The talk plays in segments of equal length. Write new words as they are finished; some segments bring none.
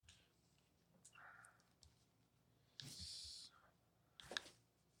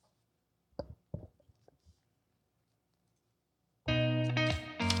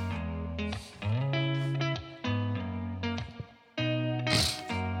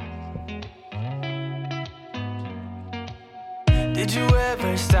Did you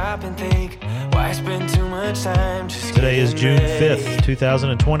ever stop and think why spend too much time just Today is June 5th,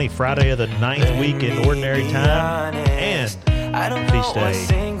 2020, Friday of the 9th week in Ordinary Time, and feast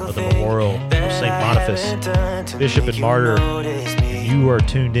day of the memorial of St. Boniface, Bishop and Martyr. You are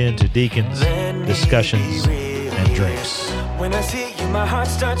tuned in to Deacons, Discussions, and Drinks. When I see you, my heart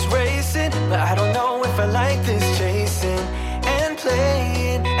starts racing, but I don't know if I like this chasing and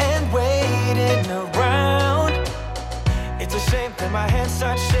playing and waiting around. It's a shame that my hands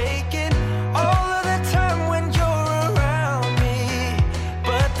start shaking all of the time when you're around me.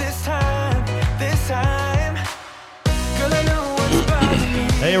 But this time, girl, I know what's bothering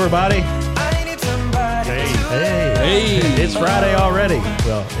me. Hey, everybody. I need somebody Hey. It's Friday already.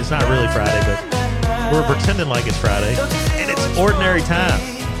 Well, it's not really Friday, but we're pretending like it's Friday. And it's Ordinary Time.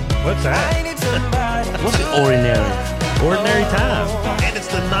 What's that? What's ordinary? Ordinary Time. And it's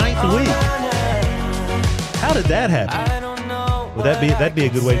the 9th week. How did that happen? Would that'd be a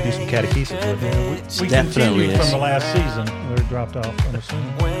good way to do some catechesis, wouldn't it? We Definitely continued is. from the last season. We dropped off, I'm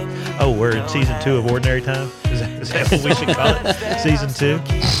assuming. Oh, we're in season 2 of Ordinary Time? Is that what we should call it? Season 2?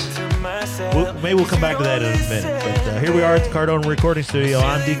 Maybe we'll come back to that in a minute. But here we are at the Cardona Recording Studio.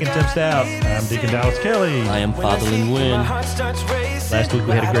 I'm Deacon Tim Stout. I'm Deacon Dallas Kelly. I am Father Lin Wynn. Last week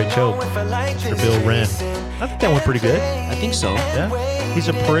we had a great show. Mr. Bill Wren. I think that went pretty good. I think so. Yeah. He's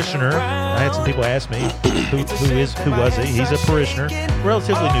a parishioner. I had some people ask me, who was he? He's a parishioner.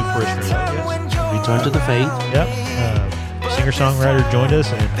 Relatively new parishioner, though, yes. Return to the faith. Yep. Singer-songwriter joined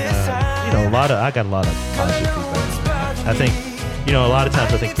us, and I got a lot of positive feedback. I think, a lot of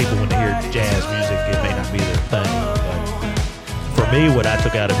times I think people when they hear jazz music, it may not be their thing. But for me, what I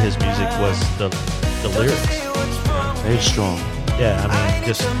took out of his music was the lyrics. Very strong. Yeah, I mean,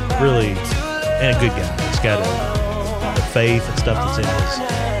 just really, and a good guy. It's got the faith and stuff that's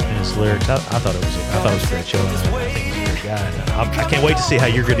in his lyrics. I thought it was a great show, and I think he's a great guy. And I can't wait to see how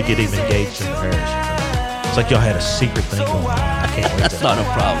you're going to get him engaged in the parish. It's like y'all had a secret thing going on. I can't wait. That's not a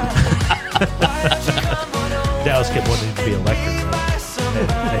problem. Dallas kept wanting him to be a lector, right?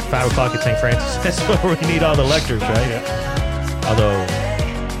 At 5 o'clock at St. Francis. That's where we need all the lectors, right? Yeah. Although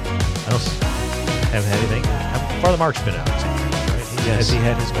I haven't had anything. Father Mark's been out at St. Francis, right? Has he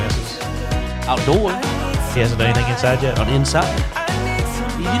had his masses? Outdoor. He hasn't done anything inside yet? Not inside.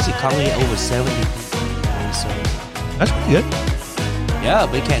 He usually congregate over 70 people. So, That's pretty good. yeah,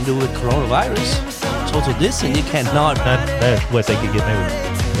 but you can't do it with coronavirus. Social distance, you cannot. That's what they could get maybe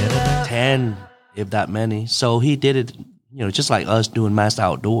 10 in there. 10, if that many. So he did it, just like us doing mass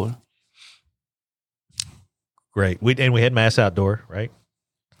outdoor. Great. We had Mass Outdoor, right?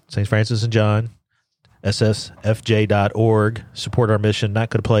 St. Francis and John, ssfj.org. Support our mission. Not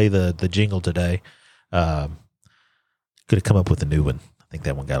going to play the jingle today. Could have come up with a new one. I think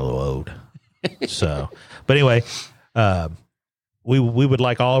that one got a little old. So, but anyway, we would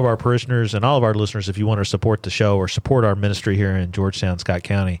like all of our parishioners and all of our listeners, if you want to support the show or support our ministry here in Georgetown, Scott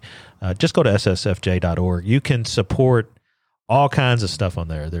County, just go to ssfj.org. You can support all kinds of stuff on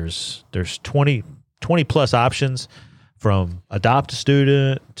there. There's 20 plus options, from adopt a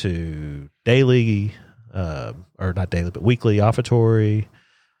student to daily, or not daily, but weekly offertory.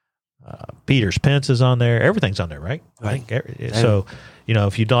 Peter's Pence is on there. Everything's on there, right? Right. I think, so,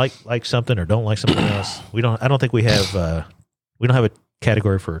 if you like something or don't like something else, I don't think we have a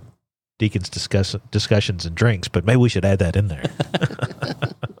category for deacons discussions and drinks, but maybe we should add that in there.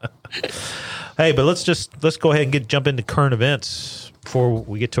 Hey, but let's go ahead and jump into current events before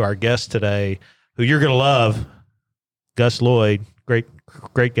we get to our guest today, who you're going to love, Gus Lloyd. Great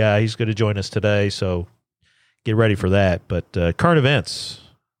guy. He's going to join us today, so get ready for that. But current events.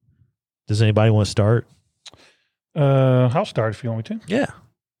 Does anybody want to start? I'll start if you want me to. Yeah.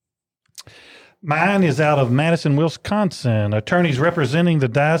 Mine is out of Madison, Wisconsin. Attorneys representing the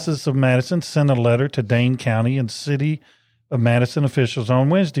Diocese of Madison sent a letter to Dane County and City of Madison officials on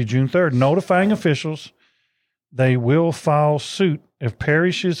Wednesday, June 3rd, notifying officials they will file suit if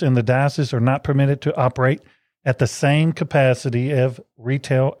parishes in the diocese are not permitted to operate at the same capacity of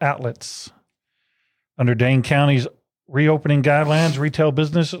retail outlets. Under Dane County's reopening guidelines, retail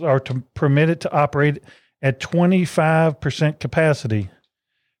businesses are permitted to operate at 25% capacity.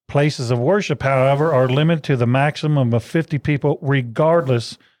 Places of worship, however, are limited to the maximum of 50 people,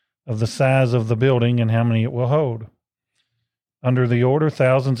 regardless of the size of the building and how many it will hold. Under the order,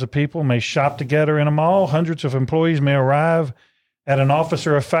 thousands of people may shop together in a mall. Hundreds of employees may arrive at an office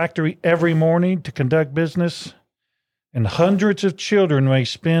or a factory every morning to conduct business. And hundreds of children may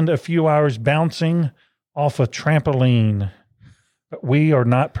spend a few hours bouncing off a trampoline. But we are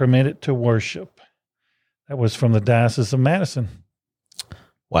not permitted to worship. That was from the Diocese of Madison.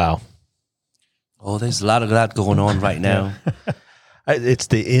 Wow. Oh, there's a lot of that going on right now. It's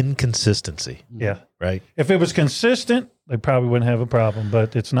the inconsistency, Yeah. right? If it was consistent, they probably wouldn't have a problem,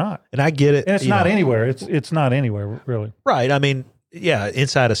 but it's not. And I get it. And it's not anywhere. It's not anywhere, really. Right. I mean, yeah,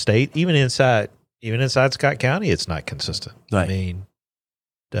 inside a state, even inside Scott County, it's not consistent. Right. I mean,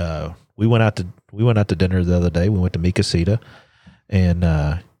 we went out to dinner the other day. We went to Mi Casita, and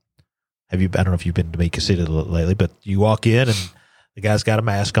I don't know if you've been to Mi Casita lately, but you walk in and the guy's got a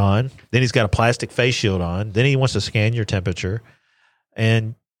mask on, then he's got a plastic face shield on, then he wants to scan your temperature,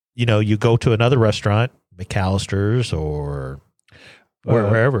 and you go to another restaurant, McAllister's or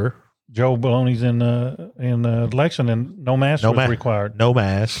wherever. Joe Baloney's in Lexington. No mask was required. No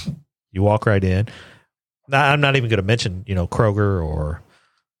mask. You walk right in. Now, I'm not even going to mention, Kroger or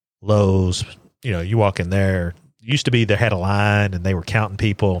Lowe's. You walk in there. Used to be they had a line and they were counting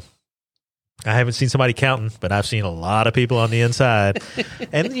people. I haven't seen somebody counting, but I've seen a lot of people on the inside.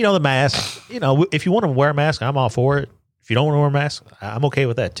 And, the mask, if you want to wear a mask, I'm all for it. If you don't want to wear a mask, I'm okay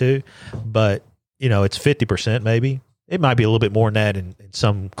with that too. But, it's 50% maybe. It might be a little bit more than that in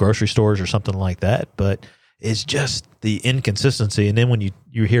some grocery stores or something like that. But it's just the inconsistency. And then when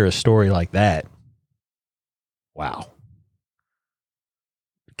you hear a story like that, wow.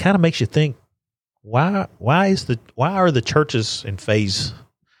 It kind of makes you think, why are the churches in phase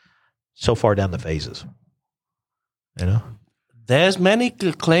so far down the phases? There's many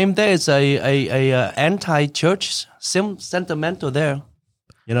claim there's a anti-church sentimental there.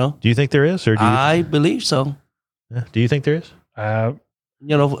 Do you think there is, or I believe so. Do you think there is?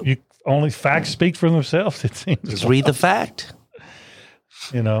 Only facts speak for themselves. It seems. Just read the fact.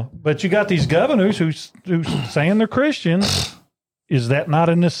 But you got these governors who's saying they're Christians. Is that not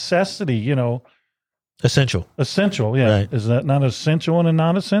a necessity? Essential. Essential, yeah. Right. Is that not essential and a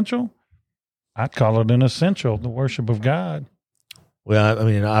non-essential? I'd call it an essential, the worship of God. Well, I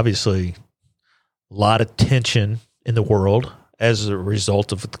mean, obviously, a lot of tension in the world as a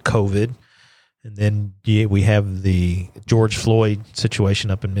result of the COVID. And then we have the George Floyd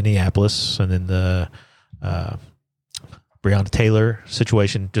situation up in Minneapolis, and then the Breonna Taylor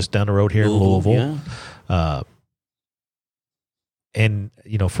situation just down the road here in Louisville. Yeah. And,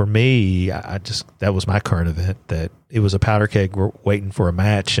 for me, that was my current event, that it was a powder keg waiting for a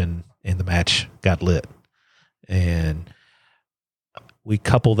match, and the match got lit. And we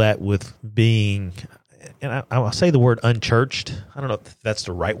couple that with being, and I'll say the word unchurched. I don't know if that's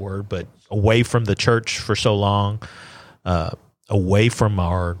the right word, but away from the church for so long, away from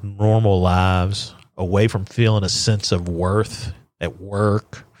our normal lives, away from feeling a sense of worth at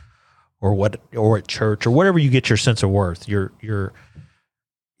work or at church or whatever you get your sense of worth, your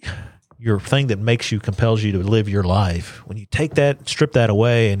thing that compels you to live your life. When you take that, strip that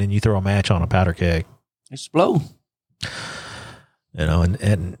away, and then you throw a match on a powder keg, Explode. and I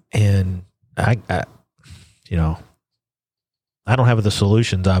don't have the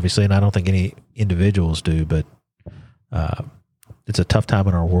solutions, obviously, and I don't think any individuals do, but it's a tough time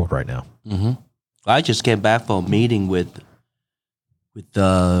in our world right now. Mm-hmm. I just came back from a meeting with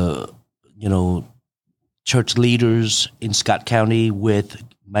church leaders in Scott County, with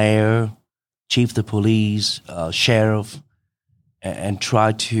mayor, chief of police, sheriff, and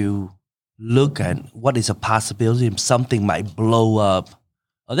try to look at what is a possibility if something might blow up.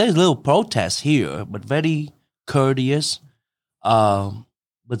 There's a little protest here, but very courteous. But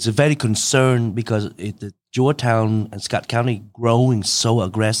it's very concerned because the Georgetown and Scott County growing so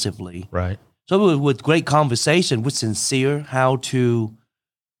aggressively. Right. So with great conversation, with sincere, how to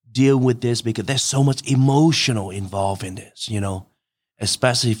deal with this, because there's so much emotional involved in this,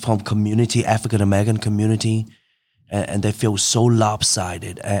 especially from African American community, and they feel so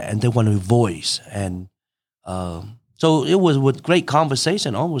lopsided, and they want to voice. And so it was with great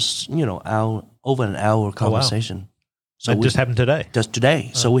conversation, almost, over an hour conversation. Oh, wow. So it just happened today? Just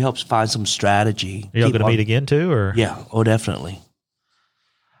today. So we helped find some strategy. Are y'all going to meet again too? Or? Yeah, definitely.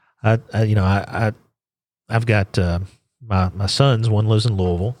 I've got my sons. One lives in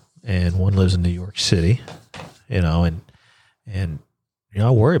Louisville and one lives in New York City. And I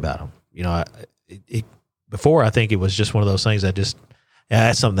worry about them. Before I think it was just one of those things that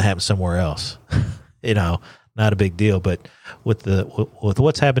that's something that happened somewhere else. Not a big deal. But with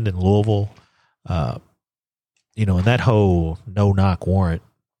what's happened in Louisville, and that whole no-knock warrant,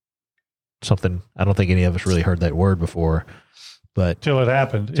 something I don't think any of us really heard that word before, but till it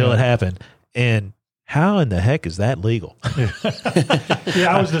happened. It happened. And how in the heck is that legal?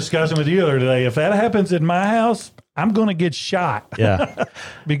 Yeah, I was discussing with you the other day. If that happens in my house, I'm going to get shot. Yeah,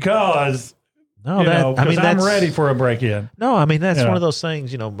 because I'm ready for a break-in. No, I mean that's one of those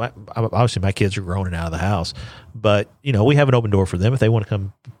things. Obviously my kids are grown and out of the house, but we have an open door for them if they want to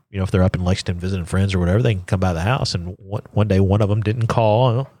come if they're up in Lexington visiting friends or whatever, they can come by the house. And one day, one of them didn't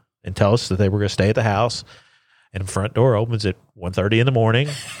call and tell us that they were going to stay at the house. And the front door opens at 1:30 in the morning.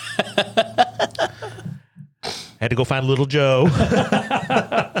 Had to go find little Joe.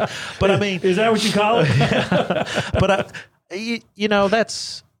 But I mean, is that what you call it? But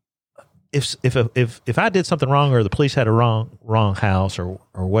that's if I did something wrong or the police had a wrong house or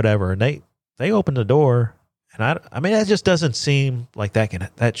whatever, and they opened the door, and I mean that just doesn't seem like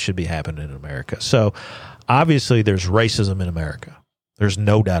that should be happening in America. So obviously there's racism in America. There's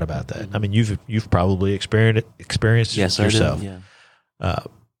no doubt about that. I mean you've probably experienced it yourself. I did, yeah.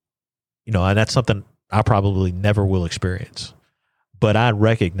 And that's something I probably never will experience. But I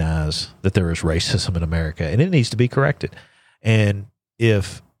recognize that there is racism in America, and it needs to be corrected. And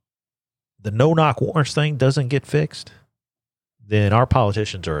if the no-knock warrants thing doesn't get fixed, then our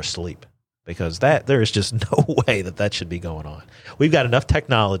politicians are asleep, because there is just no way that should be going on. We've got enough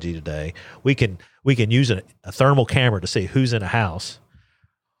technology today. We can use a thermal camera to see who's in a house.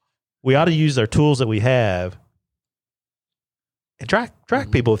 We ought to use our tools that we have and track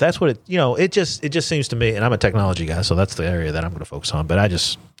people. If that's what it just seems to me, and I'm a technology guy, so that's the area that I'm going to focus on. But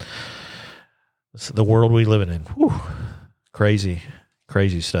it's the world we live in. Whew, crazy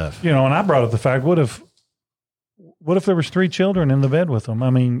stuff. And I brought up the fact: what if there was 3 children in the bed with them? I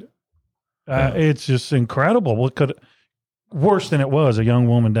mean, it's just incredible. What could worse than it was? A young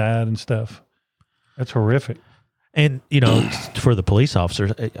woman died and stuff. That's horrific. And for the police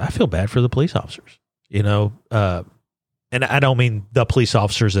officers, I feel bad for the police officers. And I don't mean the police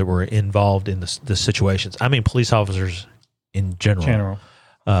officers that were involved in the situations. I mean police officers in general.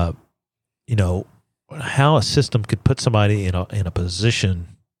 How a system could put somebody in a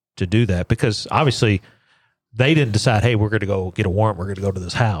position to do that, because obviously they didn't decide, hey, we're going to go get a warrant, we're going to go to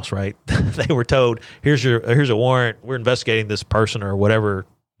this house, right? They were told, here's a warrant, we're investigating this person or whatever,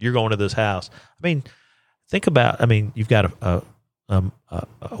 you're going to this house. I mean, think about, you've got a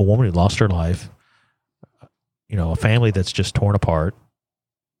woman who lost her life, a family that's just torn apart.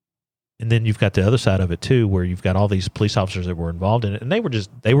 And then you've got the other side of it too, where you've got all these police officers that were involved in it, and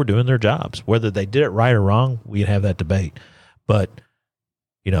they were doing their jobs. Whether they did it right or wrong, we'd have that debate. But,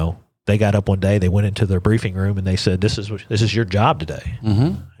 they got up one day, they went into their briefing room and they said, this is your job today.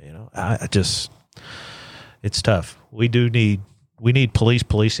 Mm-hmm. It's tough. We need police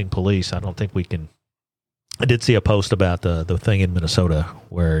policing police. I don't think we can. I did see a post about the thing in Minnesota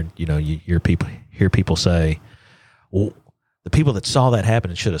where, you hear people say, well, the people that saw that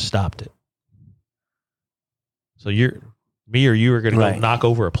happen should have stopped it. So me or you are going to go knock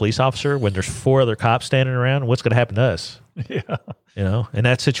over a police officer when there's 4 other cops standing around. What's going to happen to us? Yeah. In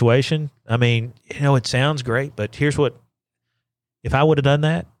that situation, it sounds great, but here's what, if I would have done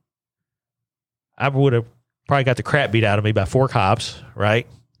that, I would have probably got the crap beat out of me by 4 cops, right?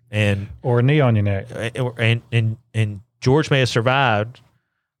 Or a knee on your neck. And George may have survived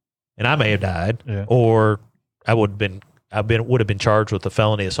and I may have died, or I would have been charged with the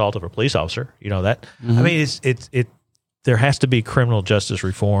felony assault of a police officer. That. Mm-hmm. I mean, there has to be criminal justice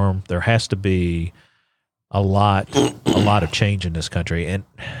reform. There has to be a lot of change in this country. And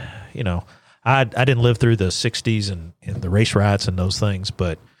I didn't live through the 60s and the race riots and those things,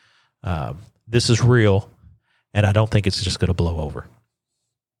 but this is real, and I don't think it's just going to blow over.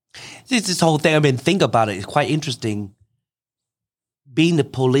 This whole thing, think about it. It's quite interesting. Being the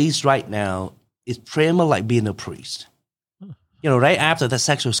police right now is pretty much like being a priest. Right after the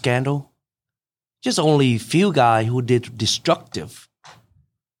sexual scandal, just only a few guys who did destructive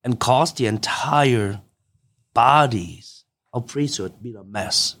and caused the entire bodies of priesthood be a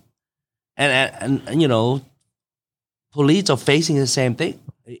mess. And police are facing the same thing.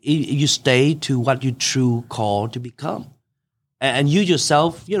 You stay to what you true call to become. And you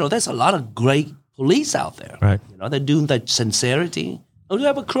yourself, there's a lot of great police out there. Right. They're doing that sincerity. Oh, do you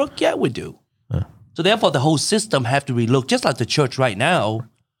have a crook? Yeah, we do. So therefore, the whole system have to relook, just like the church right now,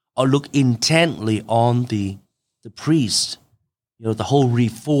 or look intently on the priest. The whole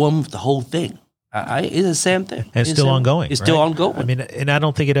reform, the whole thing. It's the same thing. And it's still ongoing. It's still ongoing. And I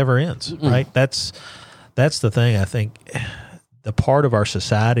don't think it ever ends, right? That's the thing. I think the part of our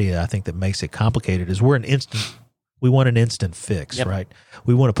society, I think, that makes it complicated is we want an instant fix, right?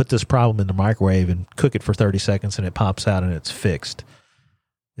 We want to put this problem in the microwave and cook it for 30 seconds and it pops out and it's fixed.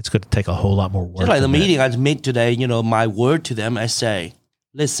 It's going to take a whole lot more work. Just like the meeting I made today, my word to them, I say,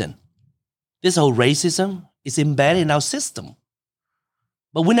 listen, this whole racism is embedded in our system.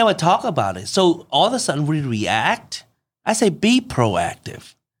 But we never talk about it. So all of a sudden we react. I say be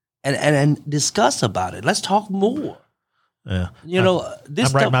proactive and discuss about it. Let's talk more. Yeah. You know, this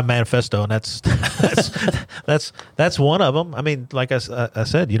I'm writing stuff, my manifesto, and that's one of them. I mean, like I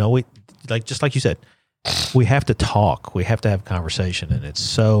said, you know, we just like you said, we have to talk. We have to have a conversation, and it's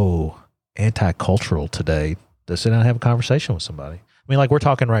so anti-cultural today to sit down and have a conversation with somebody. I mean, like we're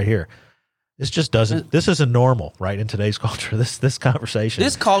talking right here. This just doesn't. This isn't normal, right? In today's culture, this conversation.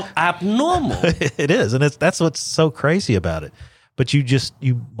 this called abnormal. It is, and that's what's so crazy about it. But you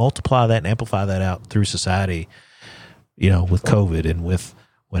multiply that and amplify that out through society. You know, with COVID and with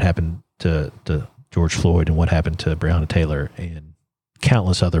what happened to George Floyd and what happened to Breonna Taylor and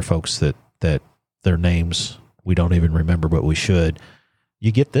countless other folks that their names we don't even remember, but we should.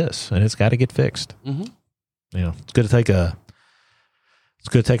 You get this, and it's got to get fixed. Mm-hmm. You know, it's going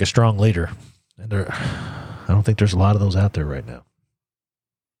to take a strong leader, and I don't think there's a lot of those out there right now.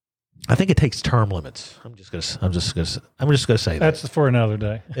 I think it takes term limits. I'm just gonna say that. That's for another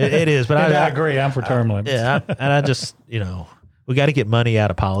day. It is, but I agree. I'm for term limits. Yeah, and I just, you know, we got to get money out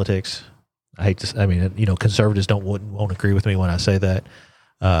of politics. I hate to. I mean, you know, conservatives won't agree with me when I say that.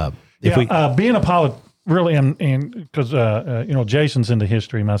 Being a really, and because you know, Jason's into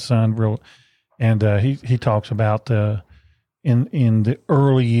history. My son and he talks about in the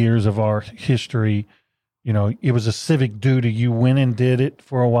early years of our history. You know, it was a civic duty. You went and did it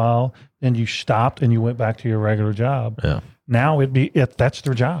for a while, then you stopped and you went back to your regular job. Yeah. Now that's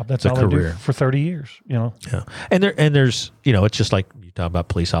their job. That's all they do for 30 years. You know. Yeah. And there's you know, it's just like you talk about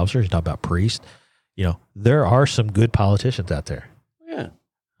police officers, you talk about priests. You know, there are some good politicians out there. Yeah.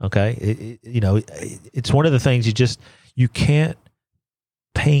 Okay. You know, it's one of the things you can't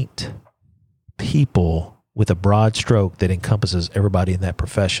paint people with a broad stroke that encompasses everybody in that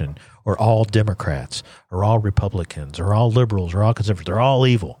profession, or all Democrats, or all Republicans, or all liberals, or all conservatives. They're all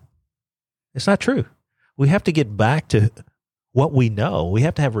evil. It's not true. We have to get back to what we know. We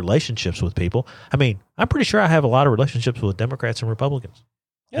have to have relationships with people. I mean, I'm pretty sure I have a lot of relationships with Democrats and Republicans.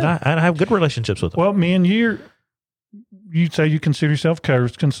 Yeah. And I have good relationships with them. Well, me and you say you consider yourself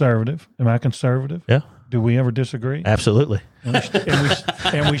conservative. Am I conservative? Yeah. Do we ever disagree? Absolutely.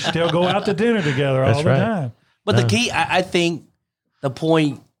 And we still go out to dinner together all the time. But the key, I think, the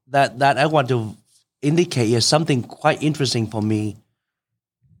point that I want to indicate is something quite interesting for me.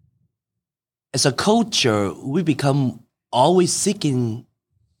 As a culture, we become always seeking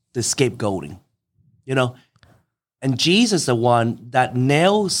the scapegoating, you know. And Jesus is the one that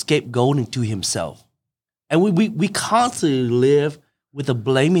nailed scapegoating to himself. And we constantly live with a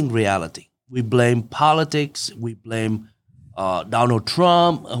blaming reality. We blame politics. We blame Donald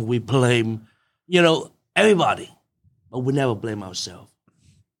Trump. We blame, you know, everybody. But we never blame ourselves.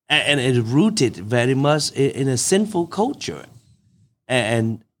 And it's rooted very much in a sinful culture.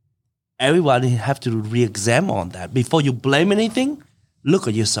 And everybody have to re-examine on that. Before you blame anything, look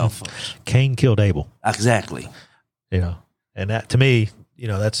at yourself first. Cain killed Abel. Exactly. You know, and that, to me, you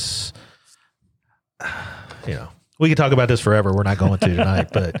know, that's, you know, we could talk about this forever. We're not going to tonight,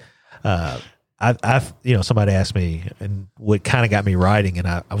 but I've, you know, somebody asked me, and what kind of got me writing, and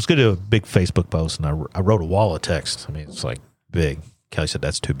I was going to do a big Facebook post, and I wrote a wall of text. I mean, it's like big. Kelly said,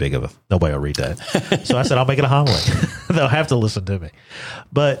 that's too big of nobody will read that. So I said, I'll make it a homily. They'll have to listen to me.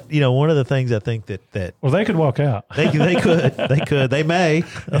 But, you know, one of the things I think that well, they could walk out. They could. They may.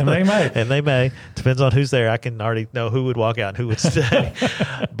 And they may. Depends on who's there. I can already know who would walk out and who would stay.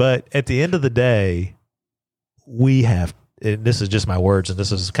 But at the end of the day, we have, and this is just my words, and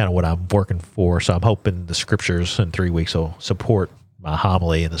this is kind of what I'm working for. So I'm hoping the scriptures in 3 weeks will support my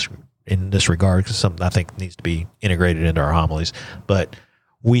homily in this regard, because something I think needs to be integrated into our homilies. But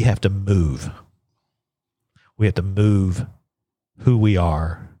we have to move. We have to move who we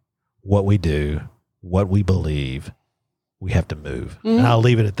are, what we do, what we believe. We have to move. Mm-hmm. And I'll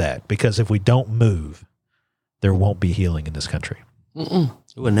leave it at that, because if we don't move, there won't be healing in this country. It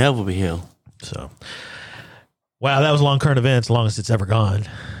will never be healed. So, wow, that was long current events, as long as it's ever gone.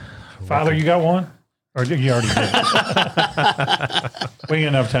 Father, you got one? Or you already did? We ain't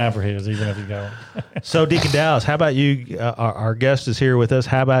enough time for his, even if you got one. So, Deacon Dallas, how about you? Our guest is here with us.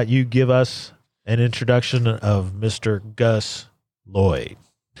 How about you give us an introduction of Mr. Gus Lloyd?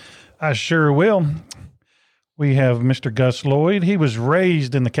 I sure will. We have Mr. Gus Lloyd. He was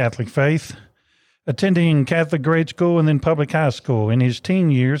raised in the Catholic faith, attending Catholic grade school and then public high school. In his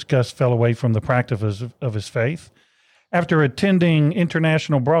teen years, Gus fell away from the practice of his faith. After attending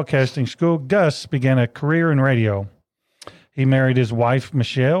International Broadcasting School, Gus began a career in radio. He married his wife,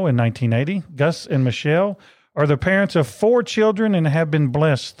 Michelle, in 1980. Gus and Michelle are the parents of 4 children and have been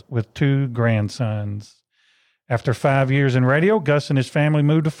blessed with 2 grandsons. After 5 years in radio, Gus and his family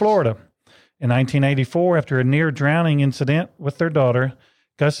moved to Florida. In 1984, after a near-drowning incident with their daughter,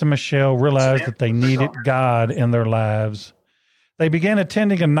 Gus and Michelle realized that they needed God in their lives. They began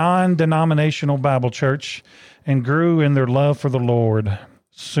attending a non-denominational Bible church and grew in their love for the Lord.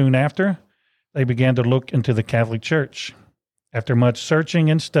 Soon after, they began to look into the Catholic Church. After much searching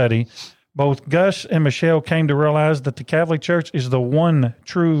and study, both Gus and Michelle came to realize that the Catholic Church is the one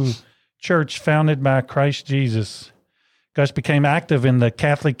true church founded by Christ Jesus. Gus became active in the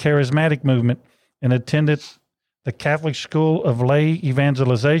Catholic Charismatic movement and attended the Catholic School of Lay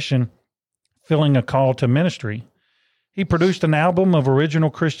Evangelization, feeling a call to ministry. He produced an album of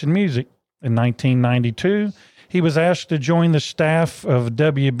original Christian music. In 1992, he was asked to join the staff of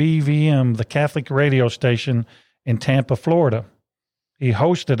WBVM, the Catholic radio station in Tampa, Florida. He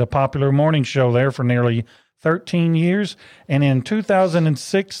hosted a popular morning show there for nearly 13 years, and in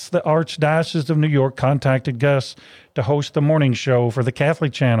 2006, the Archdiocese of New York contacted Gus to host the morning show for the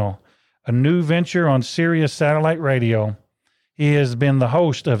Catholic Channel, a new venture on Sirius Satellite Radio. He has been the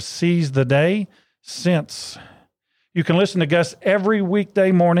host of Seize the Day since. You can listen to Gus every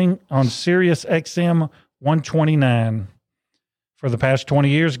weekday morning on Sirius XM 129. For the past 20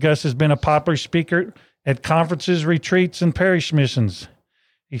 years, Gus has been a popular speaker at conferences, retreats, and parish missions.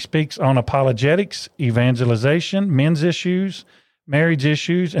 He speaks on apologetics, evangelization, men's issues, marriage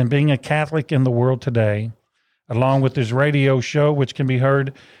issues, and being a Catholic in the world today. Along with his radio show, which can be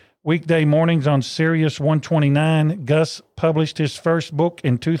heard weekday mornings on Sirius 129, Gus published his first book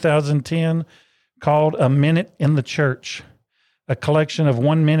in 2010 called A Minute in the Church, a collection of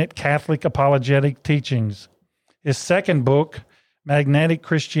 1-minute Catholic apologetic teachings. His second book, Magnetic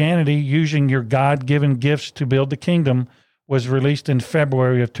Christianity, Using Your God-Given Gifts to Build the Kingdom, was released in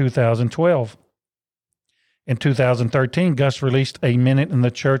February of 2012. In 2013, Gus released A Minute in the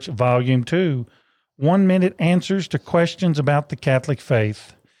Church, Volume 2, 1-minute answers to questions about the Catholic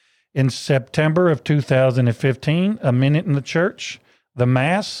faith. In September of 2015, A Minute in the Church, The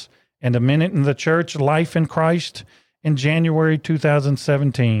Mass, and A Minute in the Church, Life in Christ, in January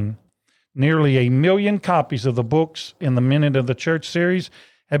 2017. Nearly 1 million copies of the books in the Minute of the Church series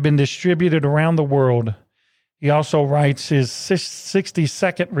have been distributed around the world. He also writes his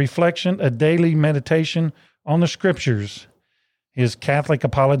 60-second reflection, a daily meditation on the Scriptures. His Catholic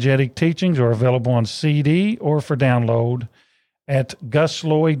apologetic teachings are available on CD or for download at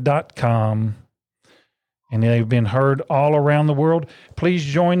gusloyd.com. And they've been heard all around the world. Please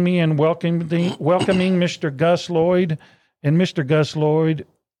join me in welcoming Mr. Gus Lloyd. And Mr. Gus Lloyd,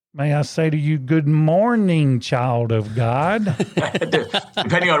 may I say to you, good morning, child of God.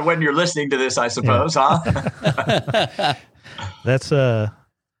 Depending on when you're listening to this, I suppose, huh? That's a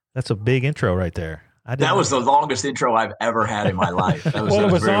big intro right there. That was the longest intro I've ever had in my life. That was, well,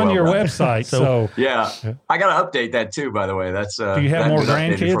 it was on your website, so yeah. I got to update that too. By the way, that's do you have more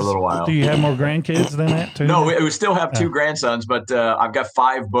grandkids for a little while? Do you have more grandkids than that too? No, we still have 2 grandsons, but I've got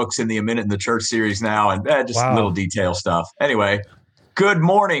 5 books in the A Minute in the Church series now, and just little detail stuff. Anyway, good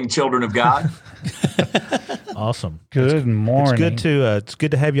morning, children of God. Awesome. Good morning. It's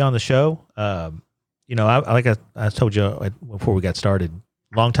good to have you on the show. I told you before we got started,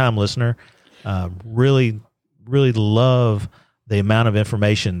 long-time listener. Really, really love the amount of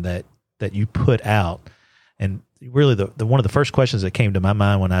information that you put out, and really the one of the first questions that came to my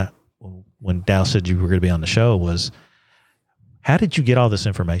mind when Dow said you were going to be on the show was, how did you get all this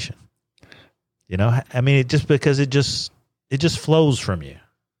information? I mean, because it just flows from you.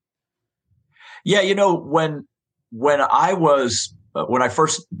 Yeah, when I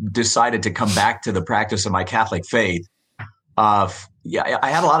first decided to come back to the practice of my Catholic faith. I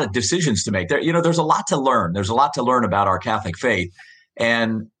had a lot of decisions to make. There's a lot to learn. There's a lot to learn about our Catholic faith.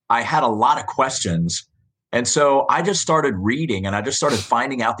 And I had a lot of questions. And so I just started reading and I just started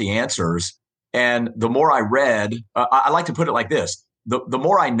finding out the answers. And the more I read, I like to put it like this. The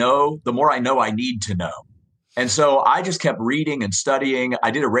more I know I need to know. And so I just kept reading and studying.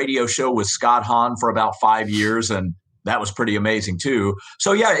 I did a radio show with Scott Hahn for about 5 years, and that was pretty amazing too.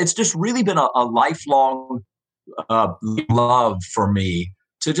 So yeah, it's just really been a lifelong love for me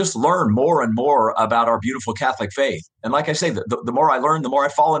to just learn more and more about our beautiful Catholic faith. And like I say, the more I learn, the more I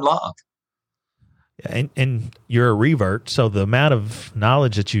fall in love. And you're a revert, so the amount of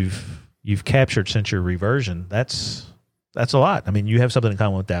knowledge that you've captured since your reversion, that's a lot. I mean, you have something in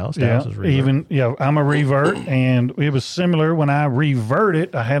common with Dallas. Yeah, I'm a revert, and it was similar when I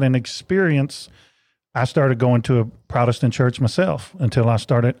reverted. I had an experience. I started going to a Protestant church myself until I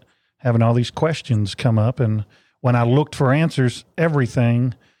started having all these questions come up. And when I looked for answers,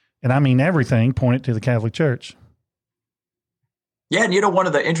 everything, and I mean everything, pointed to the Catholic Church. Yeah, and one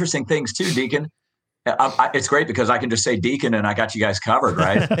of the interesting things too, Deacon, it's great because I can just say Deacon and I got you guys covered,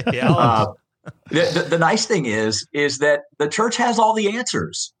 right? Yeah. The nice thing is that the church has all the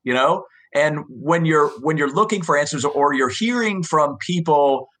answers, you know. And when you're looking for answers, or you're hearing from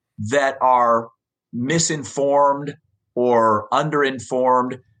people that are misinformed or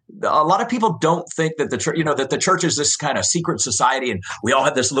underinformed, a lot of people don't think that the church, that the church is this kind of secret society, and we all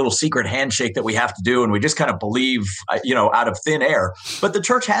have this little secret handshake that we have to do, and we just kind of believe, out of thin air. But the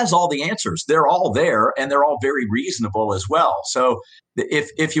church has all the answers; they're all there, and they're all very reasonable as well. So,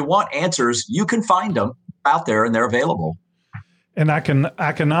 if you want answers, you can find them out there, and they're available. And I can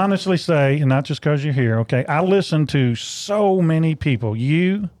honestly say, and not just because you're here, okay, I listen to so many people.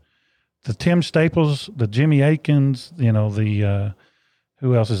 You, the Tim Staples, the Jimmy Akins, the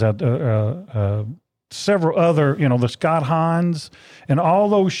who else is out? Several other, the Scott Hines, and all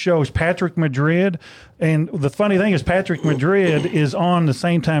those shows. Patrick Madrid, and the funny thing is, Patrick Madrid is on the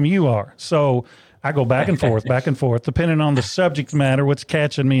same time you are. So I go back and forth, depending on the subject matter, what's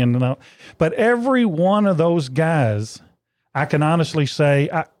catching me, but every one of those guys, I can honestly say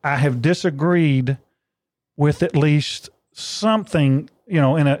I have disagreed with at least something,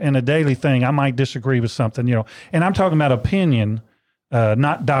 in a daily thing. I might disagree with something, and I'm talking about opinion,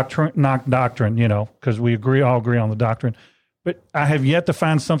 not doctrine, because we all agree on the doctrine. But I have yet to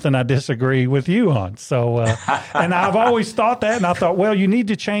find something I disagree with you on. So, and I've always thought that, and I thought, well, you need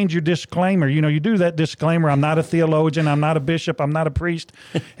to change your disclaimer. You do that disclaimer. I'm not a theologian. I'm not a bishop. I'm not a priest.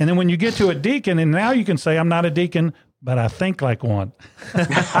 And then when you get to a deacon, and now you can say, I'm not a deacon, but I think like one.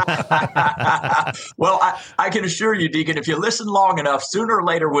 Well, I can assure you, Deacon, if you listen long enough, sooner or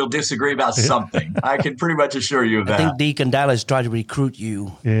later we'll disagree about something. I can pretty much assure you of that. I think Deacon Dallas tried to recruit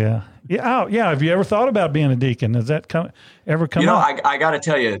you. Yeah. Yeah. Oh, yeah. Have you ever thought about being a deacon? Has that ever come up? I got to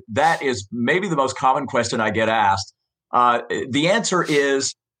tell you, that is maybe the most common question I get asked. The answer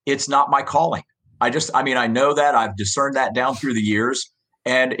is, it's not my calling. I know that. I've discerned that down through the years.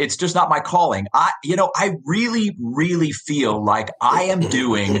 And it's just not my calling. I really, really feel like I am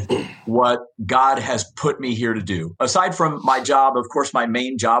doing what God has put me here to do. Aside from my job, of course, my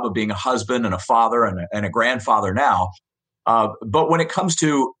main job of being a husband and a father and a grandfather now. But when it comes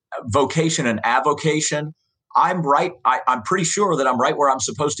to vocation and avocation, I'm right. I'm pretty sure that I'm right where I'm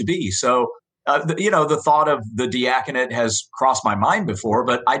supposed to be. So, the thought of the diaconate has crossed my mind before,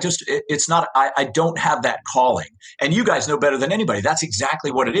 but it's not, I don't have that calling. And you guys know better than anybody. That's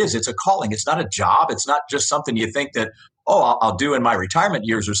exactly what it is. It's a calling. It's not a job. It's not just something you think that, I'll do in my retirement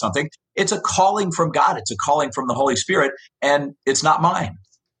years or something. It's a calling from God. It's a calling from the Holy Spirit, and it's not mine.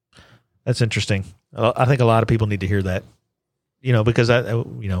 That's interesting. I think a lot of people need to hear that, because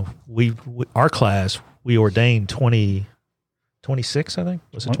our class, we ordained 26, I think.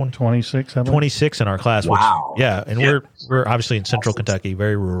 Was it 26? 26 in our class. Wow. Which, yeah, and we're obviously in central Kentucky,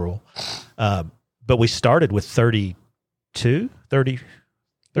 very rural. But we started with 30. It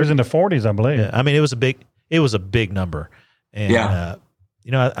was in the 40s, I believe. Yeah, I mean, it was a big number. And,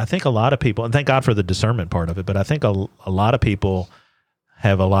 I think a lot of people, and thank God for the discernment part of it, but I think a lot of people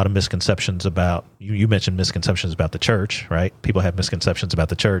have a lot of misconceptions about, you mentioned misconceptions about the church, right? People have misconceptions about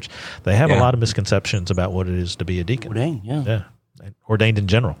the church. They have a lot of misconceptions about what it is to be a deacon. Ordained, Ordained in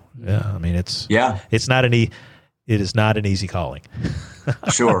general. Yeah. I mean, it is not an easy calling.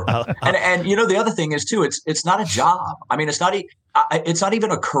 Sure. And the other thing is too, it's not a job. I mean, it's not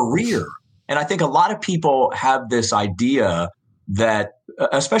even a career. And I think a lot of people have this idea that,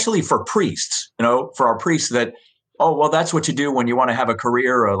 especially for priests, for our priests, that, that's what you do when you want to have a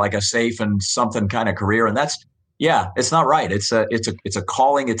career, or like a safe and something kind of career. And it's not right. It's a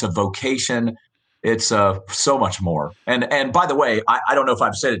calling. It's a vocation. It's so much more. And by the way, I don't know if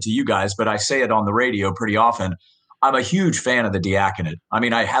I've said it to you guys, but I say it on the radio pretty often. I'm a huge fan of the diaconate. I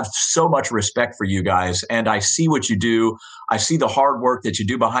mean, I have so much respect for you guys, and I see what you do. I see the hard work that you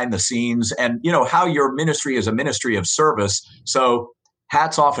do behind the scenes, and how your ministry is a ministry of service. So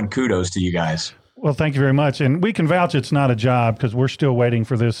hats off and kudos to you guys. Well, thank you very much. And we can vouch it's not a job, because we're still waiting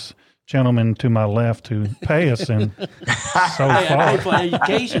for this gentleman to my left to pay us. And so I paid for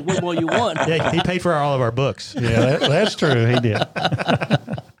education. What more you want? Yeah, he paid for all of our books. Yeah, that's true. He did.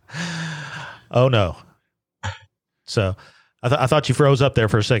 Oh, no. So I thought you froze up there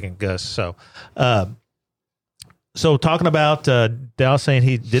for a second, Gus. So talking about Dallas saying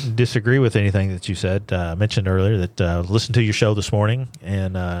he didn't disagree with anything that you said, I mentioned earlier that listened to your show this morning,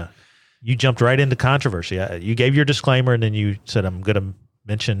 and you jumped right into controversy. You gave your disclaimer, and then you said, I'm going to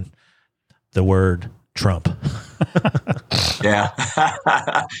mention the word Trump. Yeah.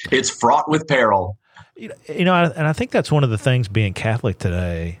 It's fraught with peril. And I think that's one of the things being Catholic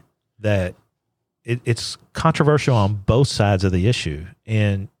today, that it's controversial on both sides of the issue.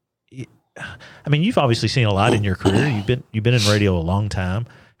 And I mean, you've obviously seen a lot in your career. You've been in radio a long time.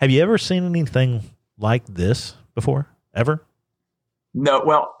 Have you ever seen anything like this before? Ever? No,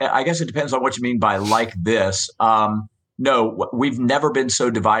 well, I guess it depends on what you mean by like this. No, we've never been so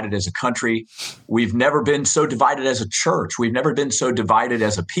divided as a country. We've never been so divided as a church. We've never been so divided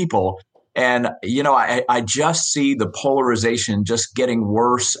as a people. And, I just see the polarization just getting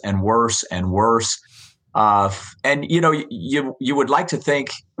worse and worse and worse. And, you would like to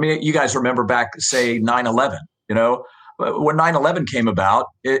think, you guys remember back, say, 9/11, when 9/11 came about,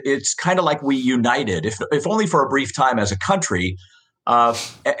 it's kind of like we united, if only for a brief time as a country.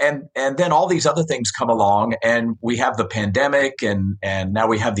 And then all these other things come along, and we have the pandemic, and now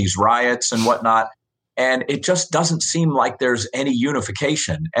we have these riots and whatnot. And it just doesn't seem like there's any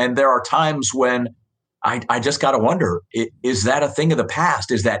unification. And there are times when I just got to wonder, is that a thing of the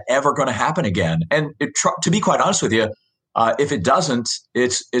past? Is that ever going to happen again? And to be quite honest with you, if it doesn't,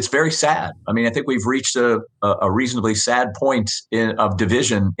 it's very sad. I think we've reached a reasonably sad point of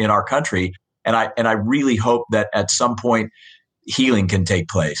division in our country. And I really hope that at some point healing can take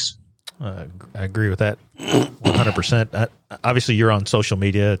place. I agree with that 100%. Obviously, you're on social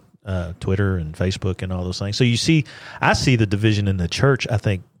media, Twitter and Facebook and all those things. So I see the division in the church, I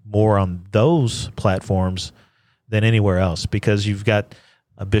think, more on those platforms than anywhere else, because you've got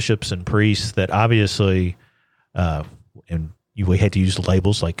bishops and priests that obviously, and we hate to use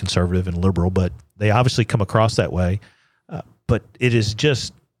labels like conservative and liberal, but they obviously come across that way. But it is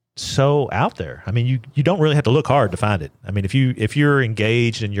just so out there. You don't really have to look hard to find it. If you're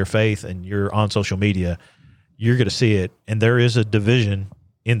engaged in your faith and you're on social media, you're going to see it. And there is a division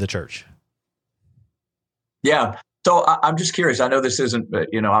in the church. Yeah. So I'm just curious. I know this isn't,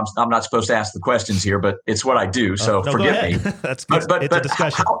 I'm not supposed to ask the questions here, but it's what I do. So forgive me. That's good. But it's a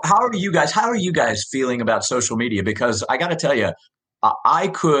discussion. How are you guys feeling about social media? Because I got to tell you, I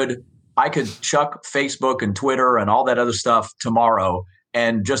could chuck Facebook and Twitter and all that other stuff tomorrow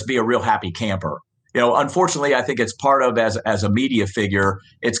and just be a real happy camper. Unfortunately, I think it's part of, as a media figure,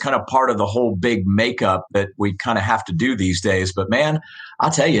 it's kind of part of the whole big makeup that we kind of have to do these days. But man, I'll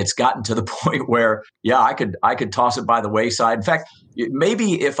tell you, it's gotten to the point where, I could toss it by the wayside. In fact,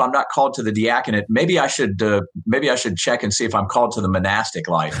 maybe if I'm not called to the diaconate, maybe I should check and see if I'm called to the monastic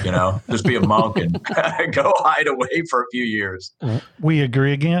life, just be a monk and go hide away for a few years. We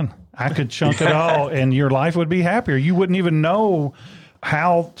agree again. I could chunk it all and your life would be happier. You wouldn't even know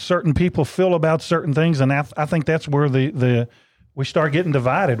how certain people feel about certain things. And I think that's where we start getting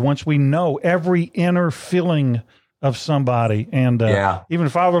divided once we know every inner feeling of somebody. And even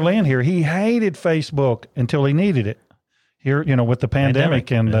Father Lynn here, he hated Facebook until he needed it here, with the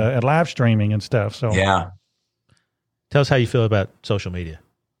pandemic and live streaming and stuff. So yeah. Tell us how you feel about social media,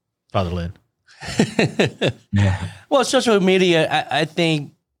 Father Lynn. Well, social media, I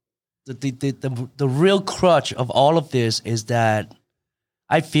think the real crutch of all of this is that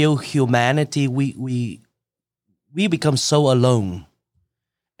I feel humanity, we become so alone,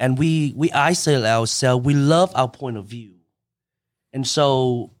 and we isolate ourselves. We love our point of view. And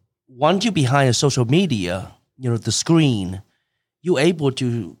so once you're behind a social media, the screen, you're able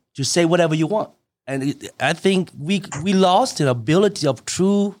to say whatever you want. And I think we lost the ability of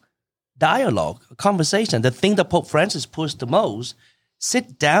true dialogue, conversation. The thing that Pope Francis pushed the most,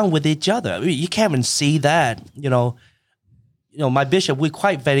 sit down with each other. You can't even see that, my bishop, we're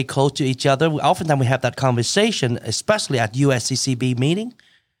quite very close to each other. Oftentimes we have that conversation, especially at USCCB meeting.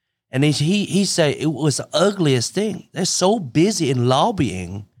 And he said it was the ugliest thing. They're so busy in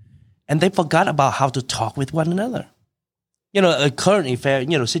lobbying, and they forgot about how to talk with one another. A current affair,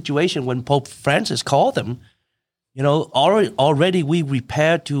 situation when Pope Francis called them, already we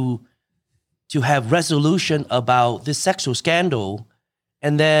prepared to have resolution about this sexual scandal,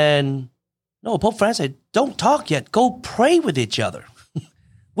 and then no, Pope Francis said, don't talk yet. Go pray with each other.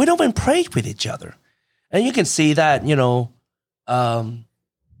 We don't even pray with each other. And you can see that,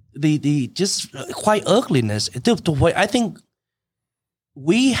 the just quite ugliness. The way I think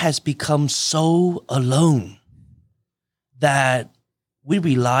we has become so alone that we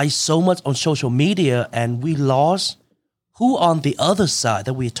rely so much on social media, and we lost who on the other side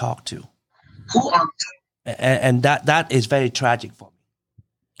that we talk to. And that is very tragic for me.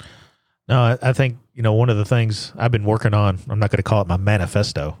 No, I think, one of the things I've been working on, I'm not going to call it my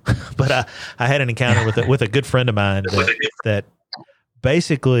manifesto, but I had an encounter with a good friend of mine that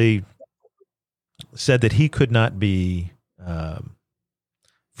basically said that he could not be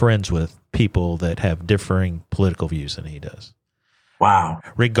friends with people that have differing political views than he does. Wow.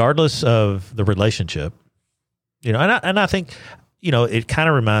 Regardless of the relationship, and I think, it kind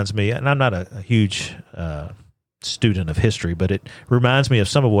of reminds me, and I'm not a huge student of history, but it reminds me of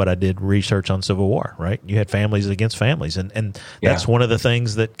some of what I did research on Civil War, right? You had families against families, and that's one of the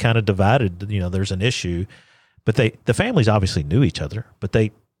things that kind of divided, there's an issue, but the families obviously knew each other, but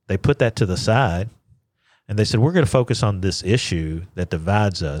they put that to the side, and they said, we're going to focus on this issue that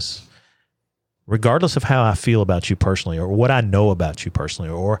divides us, regardless of how I feel about you personally, or what I know about you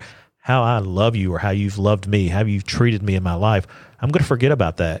personally, or how I love you, or how you've loved me, how you've treated me in my life. I'm going to forget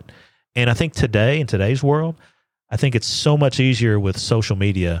about that. And I think today, in today's world, I think it's so much easier with social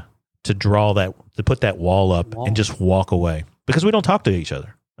media to put that wall up and just walk away, because we don't talk to each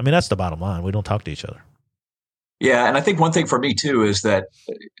other. I mean, that's the bottom line. We don't talk to each other. Yeah. And I think one thing for me too is that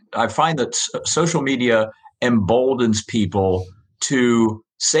I find that social media emboldens people to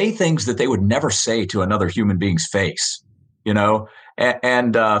say things that they would never say to another human being's face, and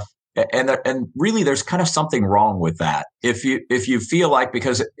really there's kind of something wrong with that. If you feel like,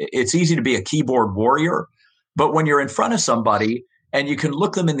 because it's easy to be a keyboard warrior, but when you're in front of somebody and you can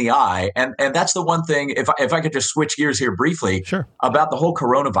look them in the eye, and that's the one thing, if I could just switch gears here briefly, sure, about the whole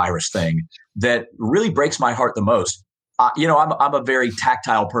coronavirus thing that really breaks my heart the most. I'm a very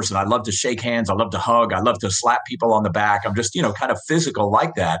tactile person. I love to shake hands. I love to hug. I love to slap people on the back. I'm just, kind of physical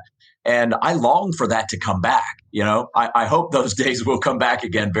like that. And I long for that to come back. I hope those days will come back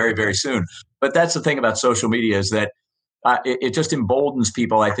again very, very soon. But that's the thing about social media, is that it just emboldens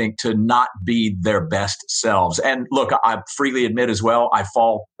people, I think, to not be their best selves. And look, I freely admit as well, I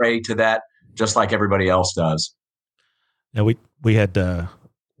fall prey to that just like everybody else does. Now, we had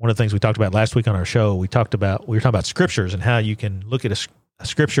one of the things we talked about last week on our show. We were talking about scriptures and how you can look at a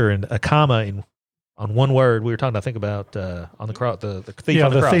scripture and a comma on one word. We were talking, I think, about on the cross, the thief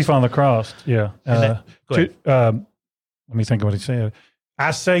on the cross. Thief on the cross. Yeah. Go ahead. Let me think of what he said.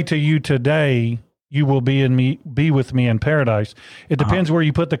 I say to you today, you will be with me in paradise. It depends where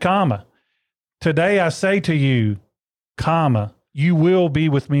you put the comma. Today I say to you, comma, you will be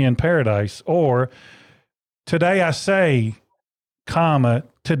with me in paradise. Or today I say, comma,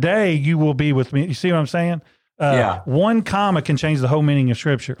 today you will be with me. You see what I'm saying? One comma can change the whole meaning of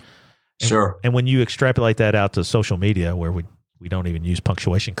Scripture. Sure. And when you extrapolate that out to social media, where we don't even use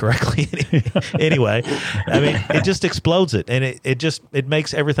punctuation correctly anyway, I mean, it just explodes it. And it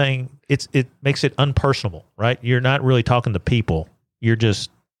makes everything, it makes it unpersonable, right? You're not really talking to people. You're just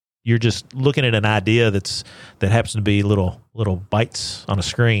looking at an idea that happens to be little bytes on a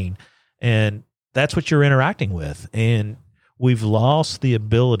screen. And that's what you're interacting with. And we've lost the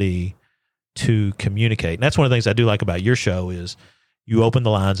ability to communicate. And that's one of the things I do like about your show is you open the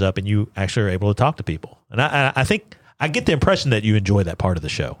lines up and you actually are able to talk to people. And I think I get the impression that you enjoy that part of the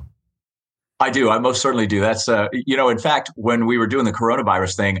show. I do. I most certainly do. That's, in fact, when we were doing the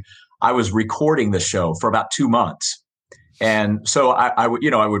coronavirus thing, I was recording the show for about 2 months. And so I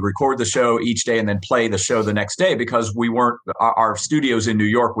would record the show each day and then play the show the next day, because we weren't, our studios in New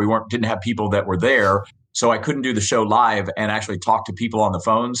York, didn't have people that were there. So I couldn't do the show live and actually talk to people on the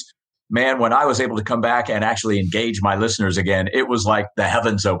phones. Man, when I was able to come back and actually engage my listeners again, it was like the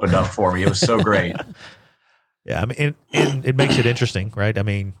heavens opened up for me. It was so great. Yeah, I mean, and it makes it interesting, right? I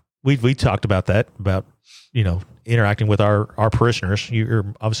mean, we talked about that, about, interacting with our parishioners. You're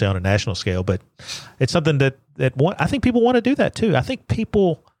obviously on a national scale, but it's something that I think people want to do that too. I think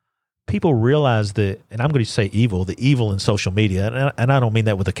people realize that, and I'm going to say the evil in social media, and I don't mean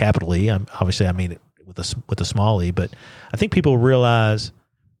that with a capital E. I mean it with a small e. But I think people realize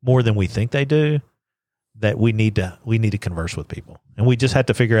more than we think they do that we need to converse with people, and we just have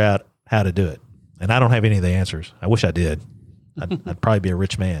to figure out how to do it. And I don't have any of the answers. I wish I did. I'd probably be a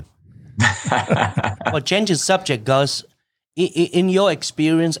rich man. Well, change the subject, Gus. In your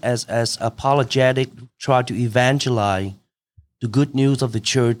experience as apologetic, try to evangelize the good news of the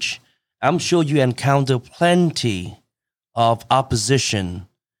church, I'm sure you encounter plenty of opposition.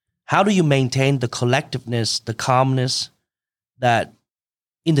 How do you maintain the collectiveness, the calmness, that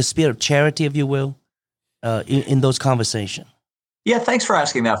in the spirit of charity, if you will, in those conversations? Yeah, thanks for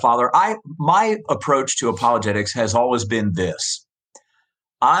asking that, Father. My approach to apologetics has always been this.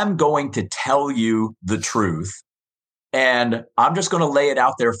 I'm going to tell you the truth, and I'm just going to lay it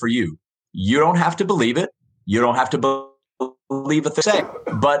out there for you. You don't have to believe it. You don't have to believe what they say,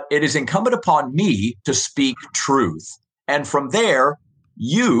 but it is incumbent upon me to speak truth. And from there,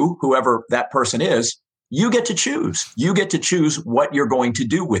 you, whoever that person is, you get to choose. You get to choose what you're going to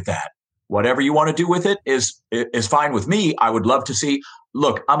do with that. Whatever you want to do with it is fine with me. I would love to see.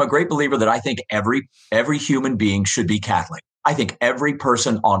 Look, I'm a great believer that I think every human being should be Catholic. I think every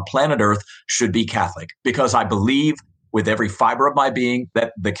person on planet Earth should be Catholic, because I believe with every fiber of my being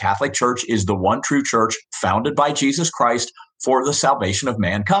that the Catholic Church is the one true church founded by Jesus Christ for the salvation of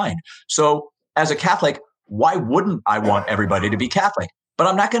mankind. So as a Catholic, why wouldn't I want everybody to be Catholic? But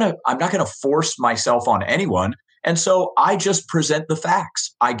I'm not going to force myself on anyone. And so I just present the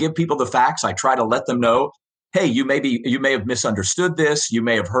facts. I give people the facts. I try to let them know, hey, you may have misunderstood this. You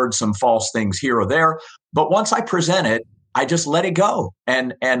may have heard some false things here or there. But once I present it, I just let it go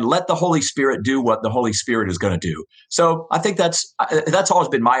and let the Holy Spirit do what the Holy Spirit is going to do. So I think that's always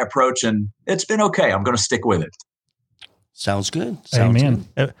been my approach, and it's been okay. I'm going to stick with it. Sounds good. Amen.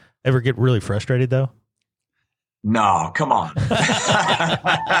 Good. Ever get really frustrated though? No, come on.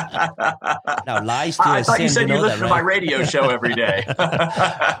 Now, lies to I a thought sin, you said you know listened that, to my right? radio show every day.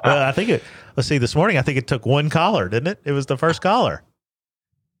 Well, I think let's see, this morning I think it took one caller, didn't it? It was the first caller.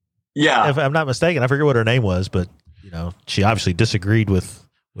 Yeah. If I'm not mistaken, I forget what her name was, but she obviously disagreed with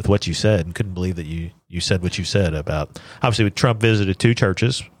what you said and couldn't believe that you said what you said about, obviously Trump visited 2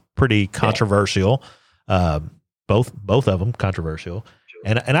 churches, pretty controversial, both of them controversial.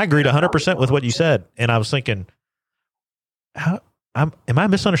 And I agreed 100% with what you said. And I was thinking, am I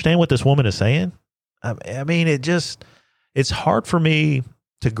misunderstanding what this woman is saying? I mean, it's hard for me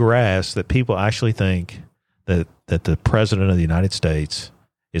to grasp that people actually think that the president of the United States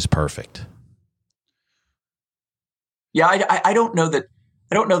is perfect. Yeah, I don't know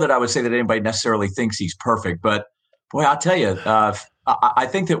that I would say that anybody necessarily thinks he's perfect, but boy, I'll tell you, I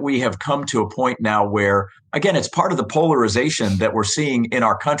think that we have come to a point now where, again, it's part of the polarization that we're seeing in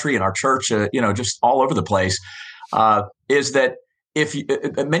our country, in our church, just all over the place, is that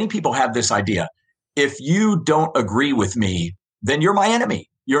many people have this idea, if you don't agree with me, then you're my enemy.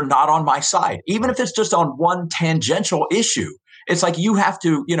 You're not on my side, even if it's just on one tangential issue. It's like you have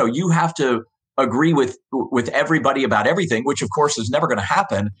to agree with everybody about everything, which of course is never going to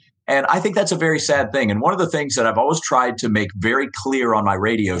happen. And I think that's a very sad thing. And one of the things that I've always tried to make very clear on my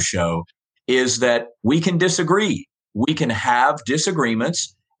radio show is that we can disagree. We can have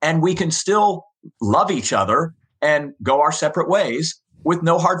disagreements and we can still love each other and go our separate ways with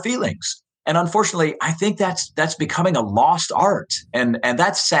no hard feelings. And unfortunately, I think that's becoming a lost art. And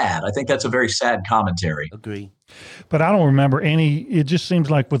that's sad. I think that's a very sad commentary. Agree. But I don't remember it just seems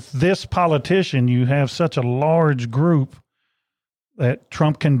like with this politician, you have such a large group that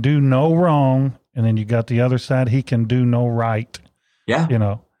Trump can do no wrong. And then you got the other side, he can do no right.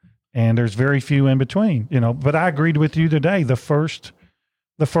 Yeah. And there's very few in between, but I agreed with you today. The first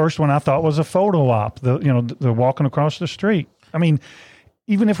one I thought was a photo op, the walking across the street. I mean,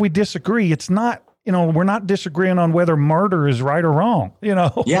 even if we disagree, it's not, we're not disagreeing on whether murder is right or wrong,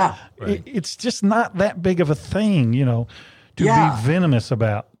 Yeah. Right. It's just not that big of a thing, to be venomous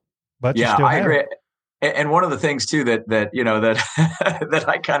about. But yeah, you still I have agree. it. And one of the things too that that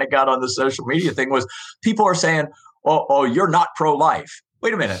I kind of got on the social media thing was people are saying, "Oh, you're not pro-life."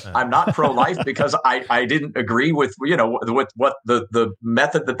 Wait a minute, I'm not pro-life because I didn't agree with with what the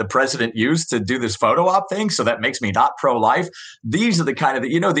method that the president used to do this photo op thing. So that makes me not pro-life. These are the kind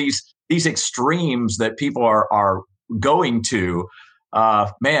of these extremes that people are going to.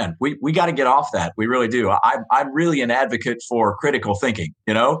 Man, we got to get off that. We really do. I'm really an advocate for critical thinking.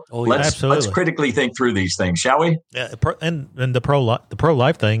 Let's critically think through these things, shall we? Yeah, and the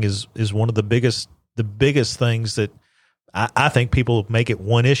pro-life thing is one of the biggest things that I think people make it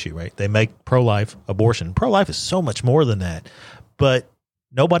one issue, right? They make pro-life abortion. Pro-life is so much more than that, but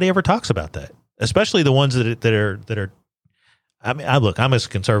nobody ever talks about that, especially the ones that are. I mean, I'm as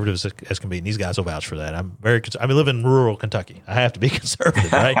conservative as can be, and these guys will vouch for that. I live in rural Kentucky. I have to be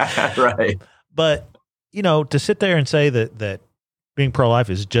conservative, right? Right. But to sit there and say that being pro-life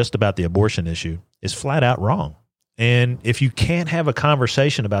is just about the abortion issue is flat out wrong. And if you can't have a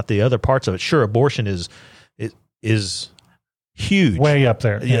conversation about the other parts of it, sure, abortion is huge, way up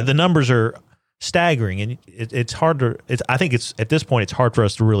there. Yeah, the numbers are staggering, and it's hard to. I think it's at this point it's hard for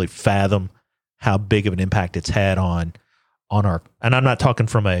us to really fathom how big of an impact it's had on our. And I'm not talking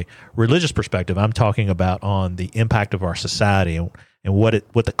from a religious perspective. I'm talking about on the impact of our society and what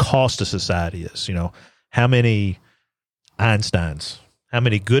the cost to society is. How many Einsteins, how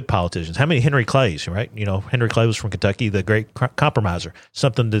many good politicians, how many Henry Clays, right? Henry Clay was from Kentucky, the great compromiser,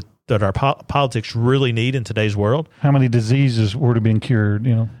 something that our politics really need in today's world. How many diseases would have been cured,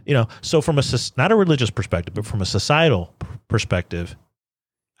 So from not a religious perspective, but from a societal perspective,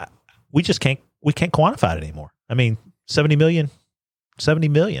 we can't quantify it anymore. I mean, 70 million.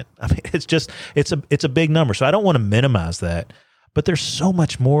 I mean, it's a big number. So I don't want to minimize that, but there's so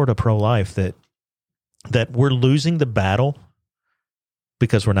much more to pro-life that we're losing the battle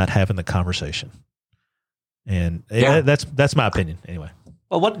because we're not having the conversation. And that's my opinion anyway.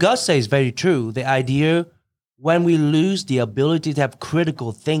 Well, what Gus says is very true. The idea when we lose the ability to have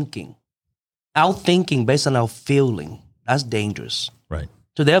critical thinking, our thinking based on our feeling, that's dangerous. Right.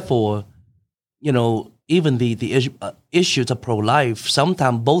 So therefore, even the issues of pro-life,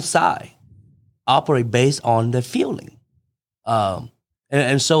 sometimes both sides operate based on their feeling.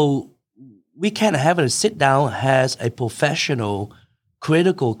 And so we can't have a sit down as a professional,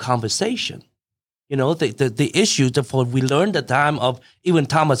 critical conversation. You know, the issues, therefore, we learned the time of even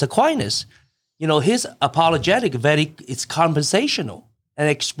Thomas Aquinas. You know, his apologetic it's conversational and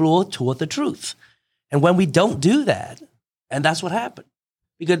explore toward the truth. And when we don't do that, and that's what happened.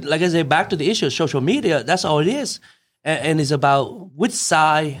 Because, like I said, back to the issue of social media, that's all it is. And it's about which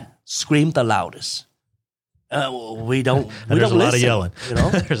side screamed the loudest. We don't There's a listen, lot of yelling. You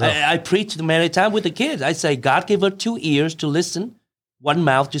know, I preach many times with the kids. I say, God gave us 2 ears to listen, 1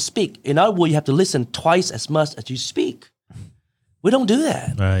 mouth to speak. In other words, you have to listen twice as much as you speak. We don't do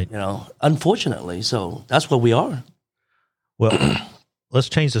that, Right. You know, unfortunately. So that's where we are. Well, let's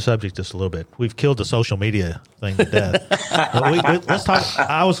change the subject just a little bit. We've killed the social media thing to death. Let's talk.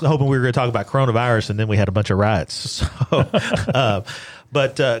 I was hoping we were going to talk about coronavirus, and then we had a bunch of riots. So,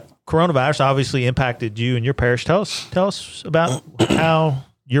 but coronavirus obviously impacted you and your parish. Tell us about how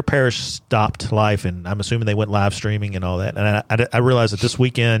your parish stopped life, and I'm assuming they went live streaming and all that. And I realized that this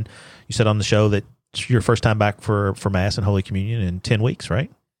weekend you said on the show that it's your first time back for Mass and Holy Communion in 10 weeks,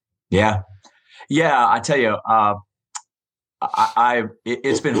 right? Yeah. I tell you,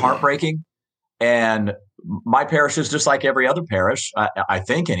 it's been heartbreaking, and my parish is just like every other parish, I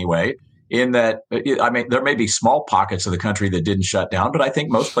think anyway, in that, I mean, there may be small pockets of the country that didn't shut down, but I think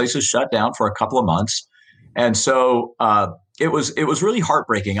most places shut down for a couple of months. And so it was really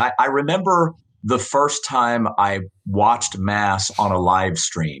heartbreaking. I remember the first time I watched Mass on a live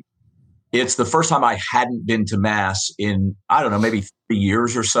stream. It's the first time I hadn't been to Mass in, I don't know, maybe 3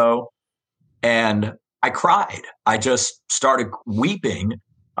 years or so. And I cried. I just started weeping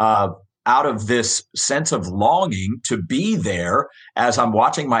out of this sense of longing to be there as I'm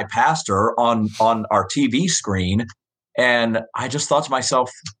watching my pastor on our TV screen. And I just thought to myself,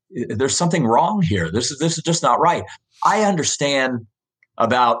 there's something wrong here. This is just not right. I understand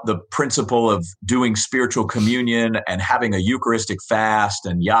about the principle of doing spiritual communion and having a Eucharistic fast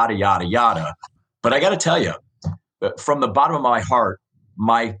and yada, yada, yada. But I got to tell you, from the bottom of my heart,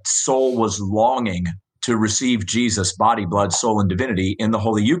 my soul was longing to receive Jesus' body, blood, soul, and divinity in the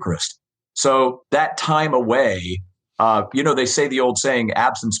Holy Eucharist. So that time away, they say the old saying,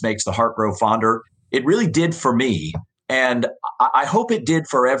 absence makes the heart grow fonder. It really did for me. And I hope it did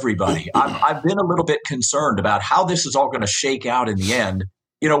for everybody. I've been a little bit concerned about how this is all going to shake out in the end.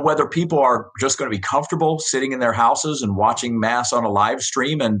 You know, whether people are just going to be comfortable sitting in their houses and watching Mass on a live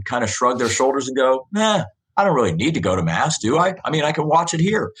stream and kind of shrug their shoulders and go, I don't really need to go to Mass, do I? I mean, I can watch it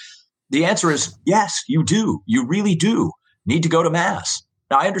here. The answer is yes, you do. You really do need to go to Mass.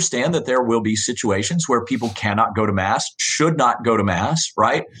 Now, I understand that there will be situations where people cannot go to Mass, should not go to Mass,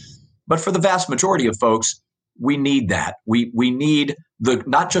 right? But for the vast majority of folks, we need that. We need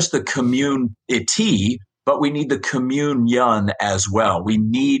not just the community, but we need the communion as well. We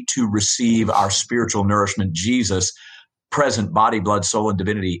need to receive our spiritual nourishment, Jesus, present body, blood, soul, and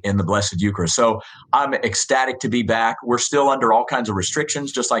divinity in the Blessed Eucharist. So I'm ecstatic to be back. We're still under all kinds of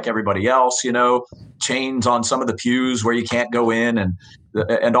restrictions, just like everybody else, chains on some of the pews where you can't go in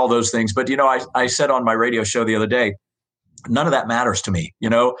and all those things. But, I said on my radio show the other day, none of that matters to me.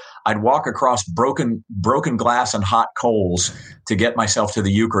 I'd walk across broken glass and hot coals to get myself to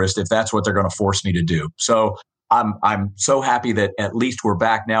the Eucharist if that's what they're going to force me to do. So I'm so happy that at least we're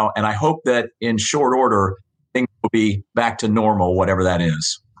back now. And I hope that in short order, things will be back to normal, whatever that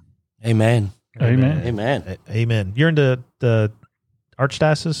is. Amen. Amen. Amen. Amen. You're in the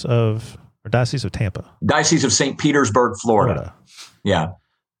Diocese of Tampa. Diocese of St. Petersburg, Florida. Yeah.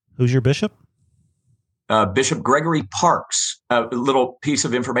 Who's your bishop? Bishop Gregory Parks. A little piece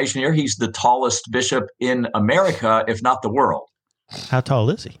of information here. He's the tallest bishop in America, if not the world. How tall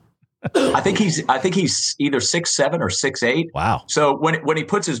is he? I think he's either 6'7" or 6'8". Wow. So when he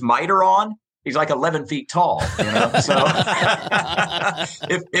puts his mitre on, he's like 11 feet tall. So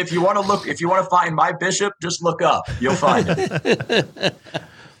if you want to find my bishop, just look up. You'll find it.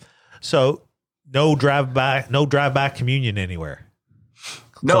 So no drive-by communion anywhere.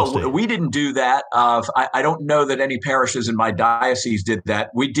 No, we didn't do that. I don't know that any parishes in my diocese did that.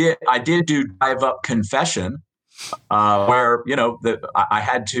 I did do drive-up confession, where I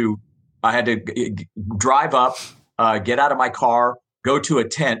had to drive up, get out of my car, go to a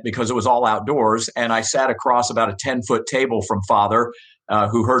tent because it was all outdoors, and I sat across about a 10-foot table from Father,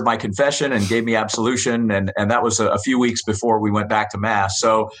 who heard my confession and gave me absolution, and that was a few weeks before we went back to Mass.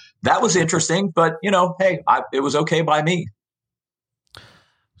 So that was interesting, but hey, it was okay by me.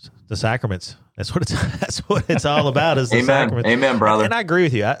 The sacraments. That's what it's all about. Is the Amen. sacraments. Amen, brother. And I agree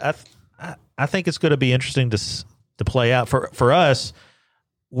with you. I think it's going to be interesting to play out for us.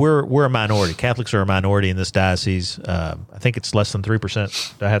 We're a minority. Catholics are a minority in this diocese. I think it's less than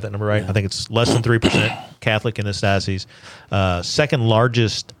 3%. Do I have that number right? I think it's less than 3% Catholic in this diocese. Second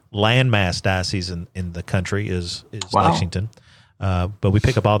largest landmass diocese in the country is Lexington. But we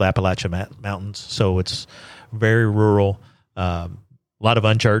pick up all the Appalachian Mountains, so it's very rural. A lot of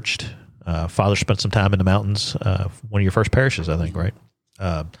unchurched. Father spent some time in the mountains. One of your first parishes, I think, right?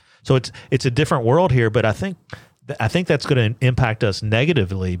 So it's a different world here, but I think that's going to impact us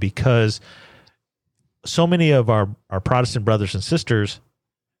negatively because so many of our Protestant brothers and sisters,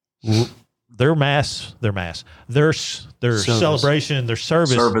 their celebration, their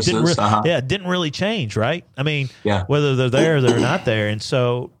service didn't really change, right? I mean, whether they're there or they're not there. And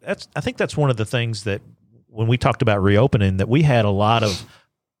so I think that's one of the things that when we talked about reopening, that we had a lot of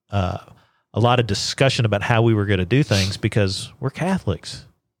discussion about how we were going to do things because we're Catholics,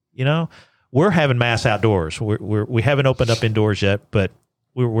 We're having mass outdoors. We haven't opened up indoors yet, but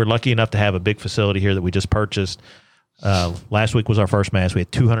we're lucky enough to have a big facility here that we just purchased. Last week was our first mass. We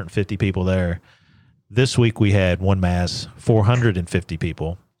had 250 people there. This week we had one mass, 450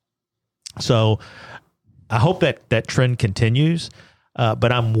 people. So I hope that trend continues,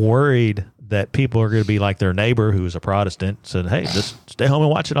 but I'm worried that people are going to be like their neighbor who's a Protestant, said, hey, just stay home and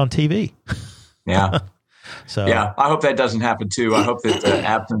watch it on TV. Yeah. So I hope that doesn't happen too. I hope that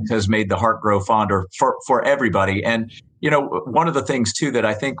absence has made the heart grow fonder for everybody. And, one of the things too that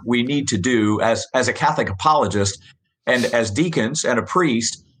I think we need to do as a Catholic apologist and as deacons and a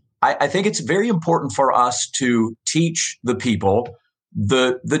priest, I think it's very important for us to teach the people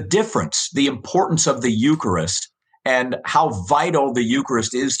the difference, the importance of the Eucharist and how vital the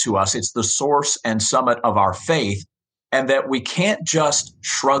Eucharist is to us. It's the source and summit of our faith. And that we can't just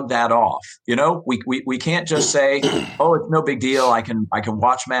shrug that off. We can't just say, "Oh, it's no big deal. I can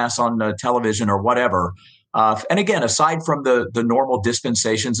watch mass on television or whatever." And again, aside from the normal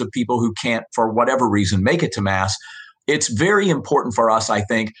dispensations of people who can't, for whatever reason, make it to mass, it's very important for us, I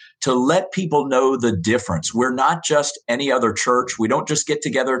think, to let people know the difference. We're not just any other church. We don't just get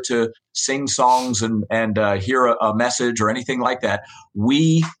together to sing songs and hear a message or anything like that.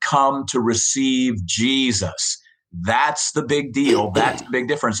 We come to receive Jesus. That's the big deal. That's the big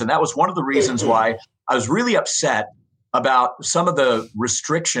difference. And that was one of the reasons why I was really upset about some of the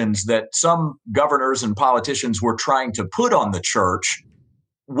restrictions that some governors and politicians were trying to put on the church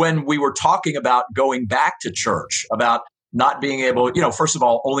when we were talking about going back to church, about not being able, first of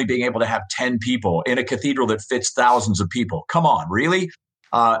all, only being able to have 10 people in a cathedral that fits thousands of people. Come on, really?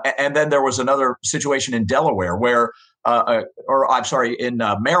 And then there was another situation in Delaware where, in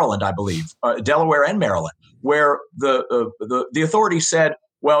Maryland, I believe, Delaware and Maryland, where the authorities said,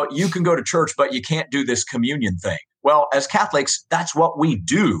 well, you can go to church, but you can't do this communion thing. Well, as Catholics, that's what we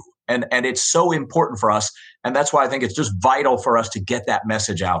do. And it's so important for us. And that's why I think it's just vital for us to get that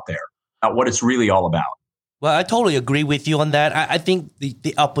message out there, what it's really all about. Well, I totally agree with you on that. I think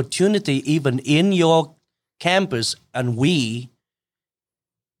the opportunity, even in your campus, and we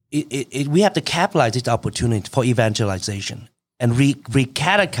have to capitalize this opportunity for evangelization and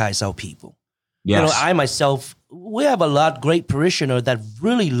re-catechize our people. Yes. I myself, we have a lot of great parishioners that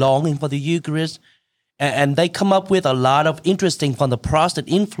really longing for the Eucharist, and they come up with a lot of interesting from the Protestant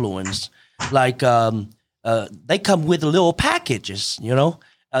influence. Like they come with little packages, the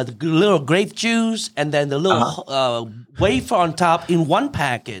little grape juice and then the little wafer on top in one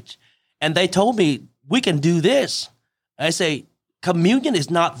package. And they told me, we can do this. I say, communion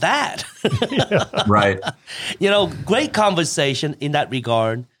is not that. Right. Great conversation in that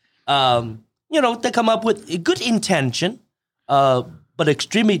regard. They come up with a good intention, but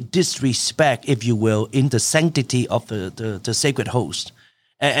extremely disrespect, if you will, in the sanctity of the sacred host.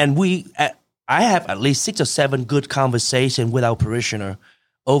 And I have at least 6 or 7 good conversations with our parishioner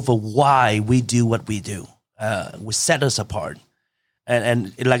over why we do what we do. We set us apart.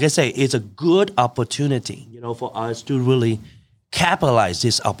 And like I say, it's a good opportunity, for us to really capitalize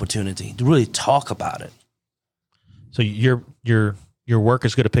this opportunity, to really talk about it. So your work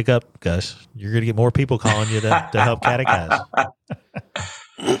is going to pick up, Gus. You're going to get more people calling you to help catechize.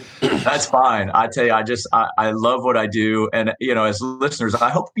 That's fine. I tell you, I love what I do. And, as listeners, I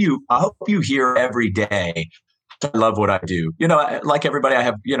hope you hear every day. I love what I do. Like everybody, I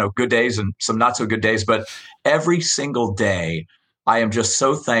have, good days and some not so good days, but every single day, I am just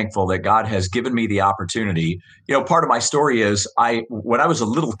so thankful that God has given me the opportunity. Part of my story is when I was a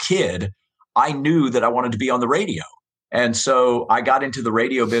little kid, I knew that I wanted to be on the radio. And so I got into the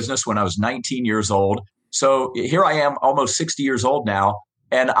radio business when I was 19 years old. So here I am, almost 60 years old now.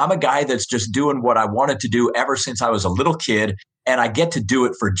 And I'm a guy that's just doing what I wanted to do ever since I was a little kid. and I get to do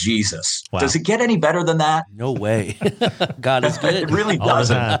it for Jesus. Wow. Does it get any better than that? No way. God is good. It really All the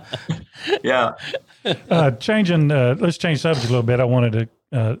doesn't. time. Yeah. Let's change subject a little bit. I wanted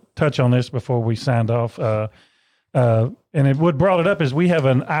to touch on this before we signed off. And what brought it up is we have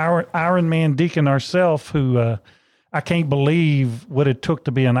an Ironman deacon ourselves who I can't believe what it took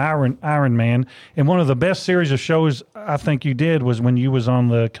to be an Ironman. And one of the best series of shows I think you did was when you was on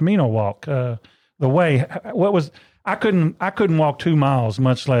the Camino walk, the way. What was I couldn't walk 2 miles,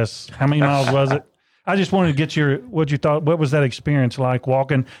 much less how many miles was it? I just wanted to get what you thought. What was that experience like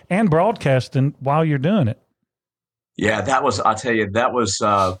walking and broadcasting while you're doing it? Yeah, I'll tell you, that was,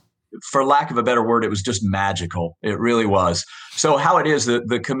 for lack of a better word, it was just magical. It really was. So how it is,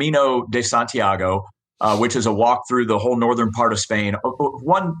 the Camino de Santiago, which is a walk through the whole northern part of Spain,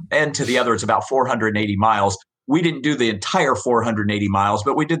 one end to the other, it's about 480 miles. We didn't do the entire 480 miles,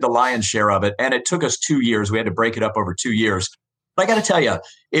 but we did the lion's share of it. And it took us 2 years. We had to break it up over 2 years. But I got to tell you,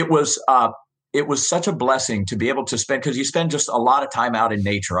 it was such a blessing to be able to spend, because you spend just a lot of time out in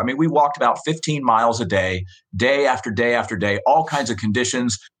nature. I mean, we walked about 15 miles a day after day after day, all kinds of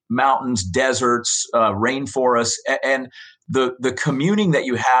conditions, mountains, deserts, rainforests, and the communing that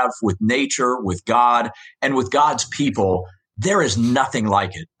you have with nature, with God, and with God's people. There is nothing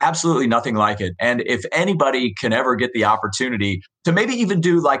like it, absolutely nothing like it. And if anybody can ever get the opportunity to maybe even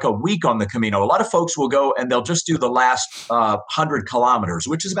do like a week on the Camino, a lot of folks will go and they'll just do the last 100 kilometers,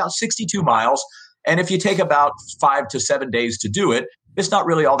 which is about 62 miles. And if you take about 5 to 7 days to do it, it's not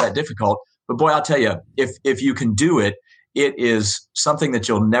really all that difficult. But boy, I'll tell you, if you can do it, it is something that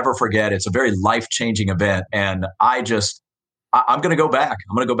you'll never forget. It's a very life-changing event. And I'm going to go back.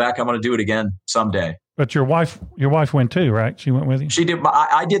 I'm going to do it again someday. But your wife went too, right? She went with you? She did.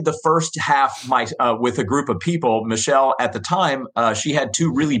 I did the first half with a group of people. Michelle, at the time, she had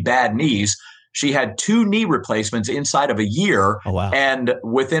 2 really bad knees. She had 2 knee replacements inside of a year. Oh, wow. And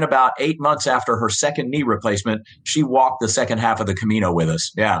within about 8 months after her second knee replacement, she walked the second half of the Camino with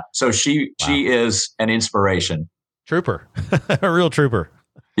us. Yeah. So she is an inspiration. Trooper. A real trooper.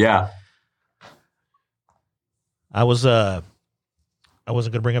 Yeah. I wasn't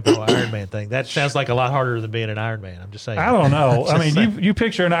going to bring up the whole Ironman thing. That sounds like a lot harder than being an Ironman. I'm just saying. I don't know. I mean, you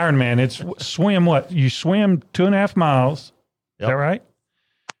picture an Ironman. It's swim what? You swim 2.5 miles. Yep. Is that right?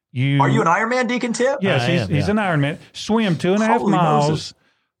 Are you an Ironman, Deacon Tip? Yes, he's an Ironman. Swim 2.5 Holy miles. Moses.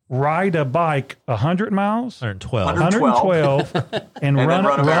 Ride a bike 100 miles. 112. And run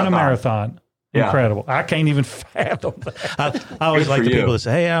a marathon. Yeah. Incredible. I can't even fathom that. I always Good like for the you. people that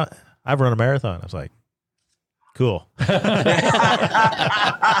say, hey, I've run a marathon. I was like, cool.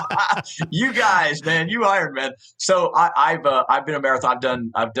 You guys, man, you Ironman. So I've been a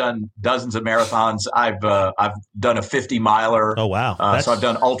marathon. I've done dozens of marathons. I've done a 50 miler. Oh, wow. So I've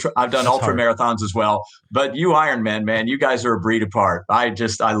done ultra hard. marathons as well. But you Ironman, man, you guys are a breed apart. I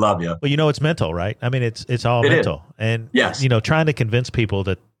love you. Well, it's mental, right? I mean, it's all mental. And, Yes. Trying to convince people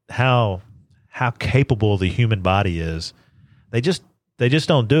that how capable the human body is, they just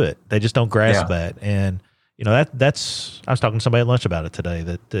don't do it. They just don't grasp that. And, that's, I was talking to somebody at lunch about it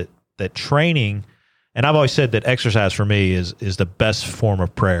today, that training, and I've always said that exercise for me is the best form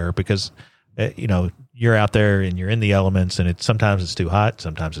of prayer, because, you're out there and you're in the elements, and sometimes it's too hot,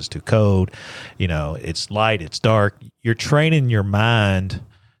 sometimes it's too cold, it's light, it's dark. You're training your mind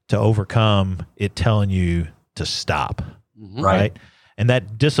to overcome it telling you to stop. Mm-hmm. Right. And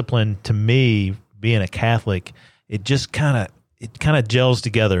that discipline, to me, being a Catholic, it just kind of gels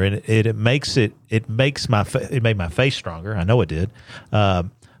together, and it made my faith stronger. I know it did,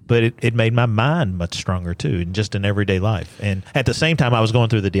 but it made my mind much stronger too, and just in everyday life. And at the same time, I was going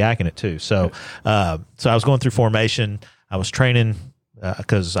through the diaconate too. So I was going through formation. I was training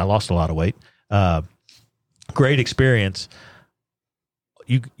because I lost a lot of weight. Great experience.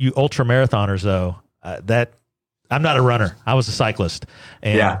 You ultra marathoners though, that. I'm not a runner. I was a cyclist,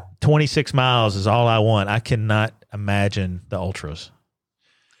 and 26 miles is all I want. I cannot imagine the ultras.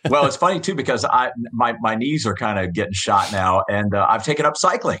 Well, it's funny too, because my knees are kind of getting shot now, and I've taken up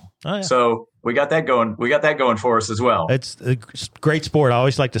cycling. Oh, yeah. So we got that going. We got that going for us as well. It's a great sport. I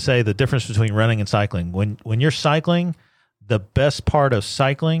always like to say the difference between running and cycling. When you're cycling, the best part of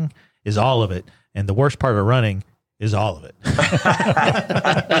cycling is all of it, and the worst part of running is all of it.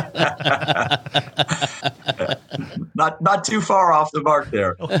 Not too far off the mark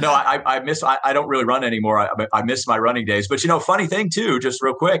there. No, I don't really run anymore. I miss my running days. But funny thing too, just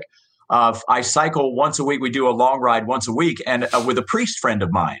real quick, I cycle once a week. We do a long ride once a week, and with a priest friend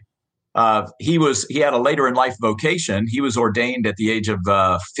of mine. He had a later in life vocation. He was ordained at the age of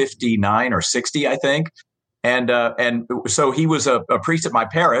 59 or 60, I think, and so he was a priest at my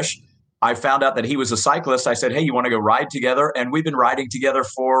parish. I found out that he was a cyclist. I said, hey, you want to go ride together? And we've been riding together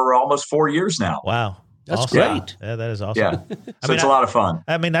for almost 4 years now. Wow. That's Awesome. great. Yeah, that is awesome. Yeah. So it's a lot of fun.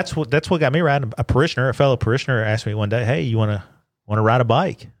 I mean, that's what got me riding. A fellow parishioner asked me one day, "Hey, you want to ride a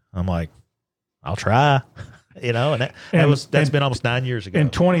bike?" I'm like, "I'll try." You know, and that's been almost 9 years ago.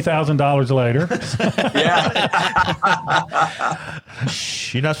 And $20,000 later. Yeah.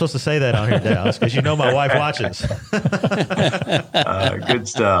 Shh, you're not supposed to say that on here, Dallas, because you know my wife watches. Good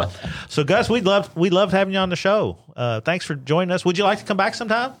stuff. So, Gus, we loved having you on the show. Thanks for joining us. Would you like to come back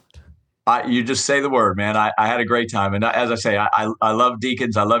sometime? You just say the word, man. I had a great time. And as I say, I love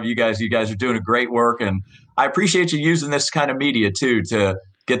Deacons. I love you guys. You guys are doing a great work. And I appreciate you using this kind of media, too, to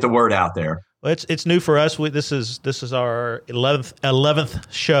get the word out there. Well, it's new for us. This is our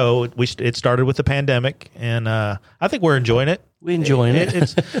 11th show. It started with the pandemic, and I think we're enjoying it. We're enjoying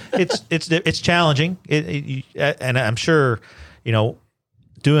it. It's challenging, and I'm sure,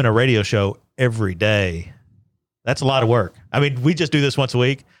 doing a radio show every day, that's a lot of work. I mean, we just do this once a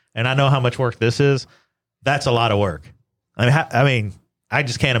week, and I know how much work this is. That's a lot of work. I mean, I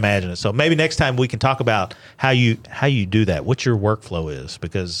just can't imagine it. So maybe next time we can talk about how you do that, what your workflow is,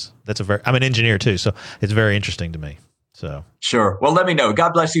 because I'm an engineer too, so it's very interesting to me. So sure. Well, let me know.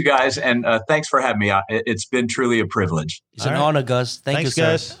 God bless you guys, and thanks for having me. It's been truly a privilege. It's an honor, Gus. Thanks you, sir.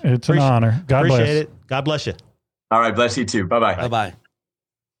 Gus. It's an honor. God bless. Appreciate it. God bless you. All right. Bless you too. Bye-bye. Bye-bye.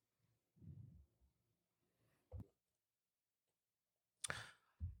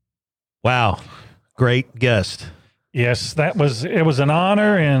 Wow. Great guest. Yes, it was an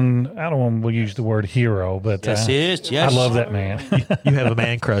honor, and I don't want to use the word hero, but Yes, it is. Yes. I love that man. You have a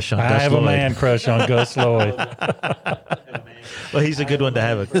man crush on Gus I have Lloyd. a man crush on Gus Lloyd. Well, he's a good one to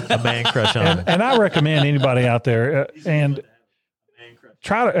have a man crush on. And I recommend anybody out there and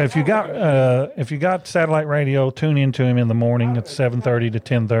try to if you got satellite radio, tune into him in the morning at 7:30 to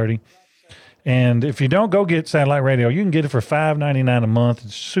 10:30. And if you don't go get satellite radio, you can get it for $5.99 a month.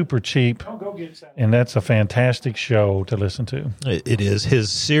 It's super cheap, and that's a fantastic show to listen to. It is.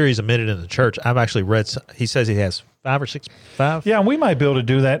 His series, A Minute in the Church, I've actually read. He says he has 5 or 6. Yeah, and we might be able to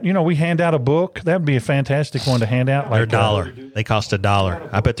do that. We hand out a book. That would be a fantastic one to hand out. They're $1. They cost $1.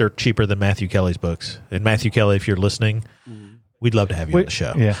 I bet they're cheaper than Matthew Kelly's books. And Matthew Kelly, if you're listening, we'd love to have you on the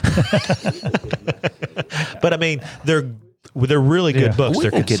show. Yeah. But I mean, they're really good books. We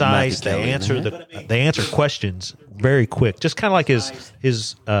They're can get concise. Matthew They Kelly, they answer questions very quick, just kind of like his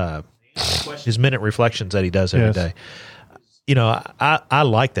minute reflections that he does every day. I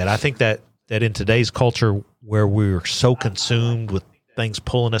like that. I think that in today's culture where we're so consumed with things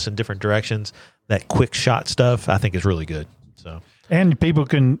pulling us in different directions, that quick shot stuff I think is really good. So. And people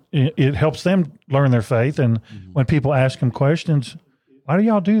it helps them learn their faith. And when people ask them questions, why do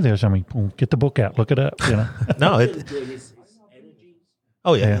y'all do this? I mean, get the book out, look it up. No.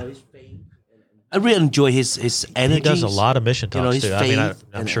 Oh yeah. I really enjoy his energy. He does a lot of mission talks his too. faith, I mean,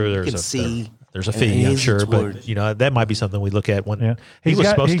 I'm sure there's a fee. I'm his sure, word. but that might be something we look at when he's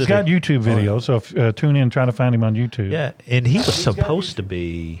got YouTube videos. So if, tune in, try to find him on YouTube. Yeah, and he was supposed to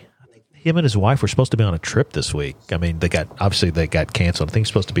be. Him and his wife were supposed to be on a trip this week. I mean, they got canceled. I think he's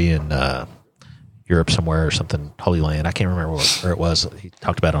supposed to be in Europe somewhere or something, Holy Land. I can't remember where it was. He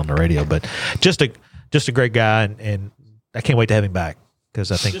talked about it on the radio, but just a great guy, and I can't wait to have him back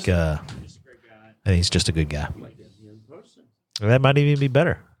because I think he's just a good guy. That might even be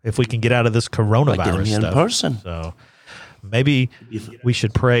better if we can get out of this coronavirus stuff. In person. So maybe we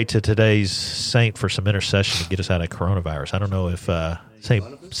should pray to today's saint for some intercession to get us out of coronavirus. I don't know if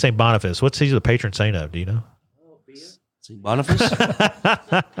Saint Boniface. What's he the patron saint of? Do you know? Saint Boniface.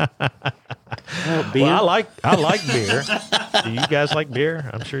 Beer? Well, I like beer. Do you guys like beer?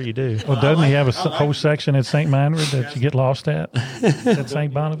 I'm sure you do. Well, doesn't he have a whole section at St. Meinrad that you get lost at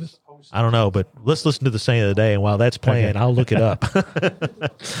St. Boniface? I don't know, but let's listen to the saint of the day, and while that's playing, I'll look it up.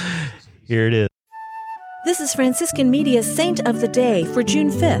 Here it is. This is Franciscan Media's Saint of the Day for June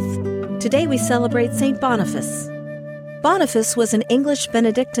 5th. Today we celebrate Saint Boniface. Boniface was an English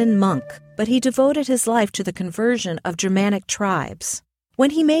Benedictine monk, but he devoted his life to the conversion of Germanic tribes. When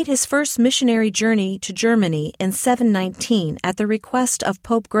he made his first missionary journey to Germany in 719 at the request of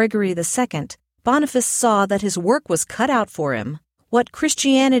Pope Gregory II, Boniface saw that his work was cut out for him. What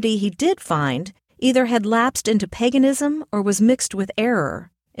Christianity he did find either had lapsed into paganism or was mixed with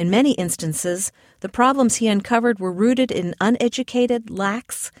error. In many instances, the problems he uncovered were rooted in uneducated,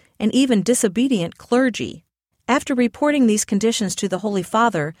 lax, and even disobedient clergy. After reporting these conditions to the Holy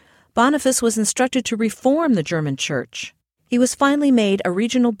Father, Boniface was instructed to reform the German Church. He was finally made a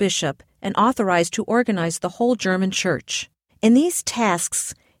regional bishop and authorized to organize the whole German Church. In these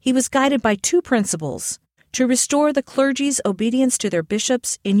tasks, he was guided by two principles: to restore the clergy's obedience to their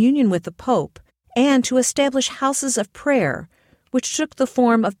bishops in union with the Pope, and to establish houses of prayer, which took the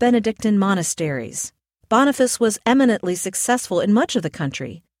form of Benedictine monasteries. Boniface was eminently successful in much of the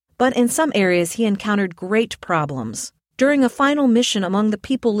country, but in some areas he encountered great problems. During a final mission among the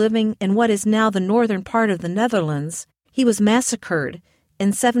people living in what is now the northern part of the Netherlands, he was massacred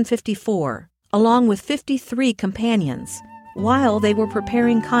in 754, along with 53 companions, while they were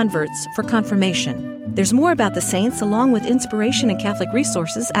preparing converts for confirmation. There's more about the saints along with inspiration and Catholic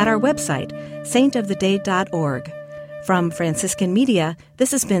resources at our website, saintoftheday.org. From Franciscan Media,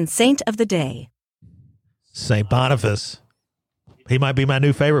 this has been Saint of the Day. St. Boniface. He might be my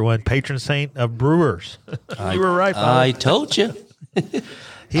new favorite one, patron saint of brewers. You were right, Father. I told you.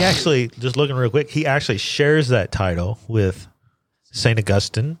 He actually, just looking real quick, he actually shares that title with St.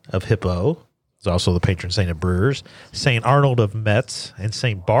 Augustine of Hippo. He's also the patron saint of brewers, St. Arnold of Metz, and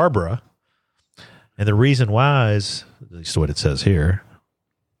St. Barbara. And the reason why is, at least what it says here,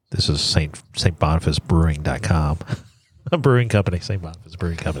 this is St. Boniface Brewing.com. A brewing company, St. Boniface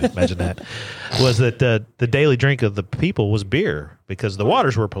Brewing Company, imagine that, was that the daily drink of the people was beer because the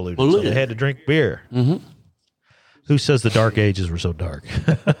waters were polluted. So they had to drink beer. Mm-hmm. Who says the dark ages were so dark?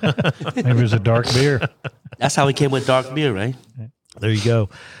 Maybe it was a dark beer. That's how we came with dark beer, right? There you go.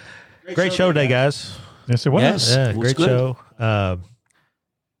 Great show today, guys. Yes, it was. Yes. Yeah, it was great good. show.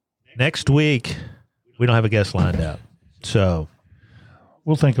 Next week, we don't have a guest lined up. So,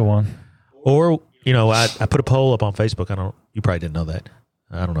 We'll think of one. or, you know, I put a poll up on Facebook. You probably didn't know that.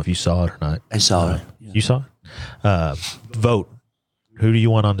 I don't know if you saw it or not. I saw it. Yeah. You saw it? Vote. Who do you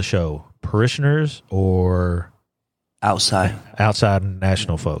want on the show? Parishioners or Outside. outside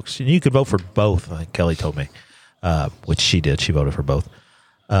national folks? And you could vote for both, I think Kelly told me, which she did. She voted for both.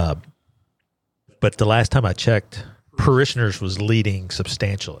 But the last time I checked, parishioners was leading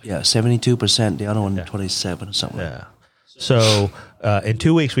substantially. Yeah, 72%. The other one, 27 or something. Yeah. So in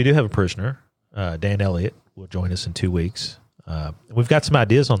 2 weeks, we do have a parishioner. Dan Elliott will join us in 2 weeks. We've got some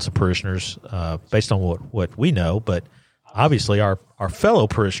ideas on some parishioners based on what we know, but obviously our fellow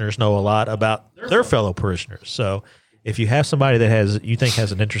parishioners know a lot about their fellow parishioners. So if you have somebody that you think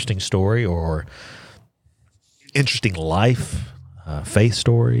has an interesting story or interesting life, faith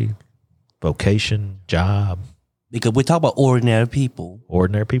story, vocation, job, Because we talk about ordinary people.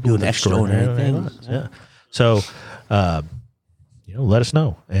 ordinary people Doing with extraordinary extraordinary things. lives. Yeah. So, let us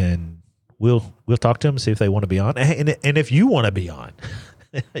know, and we'll talk to them and see if they want to be on. And if you want to be on,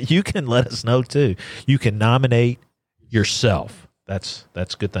 you can let us know too. You can nominate yourself. That's a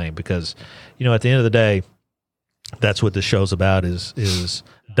good thing because, at the end of the day, that's what this show's about is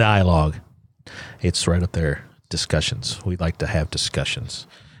dialogue. It's right up there. Discussions. We like to have discussions,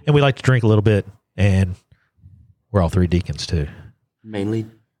 and we like to drink a little bit, and we're all three deacons too. Mainly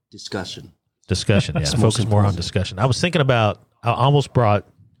discussion. Discussion, yeah. That's Focus most more on important. discussion. I was thinking about, I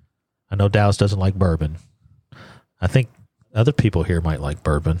know Dallas doesn't like bourbon. I think other people here might like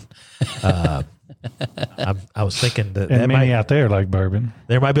bourbon. I was thinking that, And many out there like bourbon.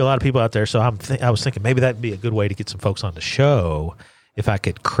 there might be a lot of people out there. So I was thinking maybe that'd be a good way to get some folks on the show if I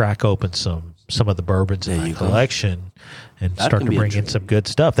could crack open some of the bourbons in There my you go. collection and That start can to be bring in interesting. some good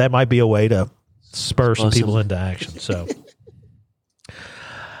stuff. That might be a way to spur some Spur people some- into action. So,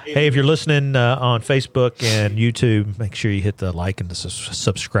 hey, if you're listening on Facebook and YouTube, make sure you hit the like and the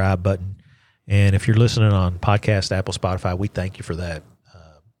subscribe button. And if you're listening on podcast, Apple, Spotify, we thank you for that.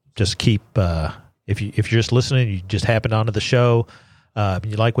 Just keep if you're just listening, you just happened onto the show, and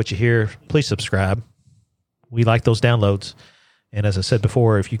you like what you hear, please subscribe. We like those downloads. And as I said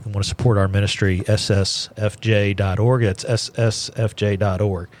before, if you want to support our ministry, ssfj.org. That's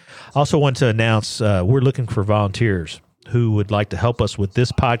ssfj.org. I also want to announce we're looking for volunteers who would like to help us with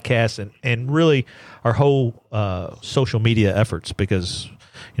this podcast and really our whole social media efforts because,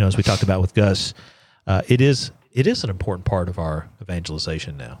 as we talked about with Gus, it is an important part of our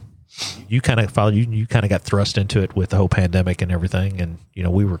evangelization now. You kind of you kind of got thrust into it with the whole pandemic and everything, and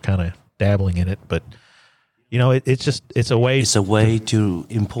we were kind of dabbling in it, but it's a way. It's a way to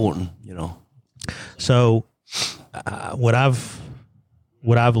important, So, what I've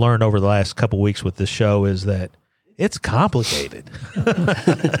learned over the last couple of weeks with this show is that it's complicated.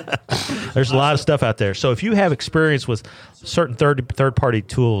 There's a lot of stuff out there. So if you have experience with certain third party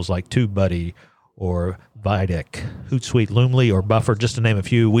tools like TubeBuddy or Videc, Hootsuite, Loomly, or Buffer, just to name a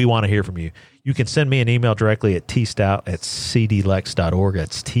few, we want to hear from you. You can send me an email directly at tstout@cdlex.org.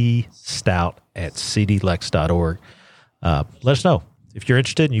 That's tstout@cdlex.org. Let us know if you're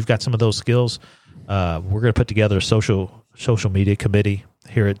interested and you've got some of those skills. We're going to put together a social media committee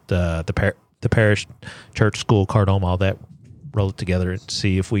here at the parish, church, school, Cardome, all that. Roll it together and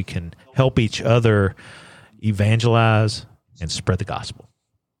see if we can help each other evangelize, and spread the gospel.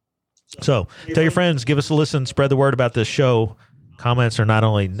 So tell your friends, give us a listen, spread the word about this show. Comments are not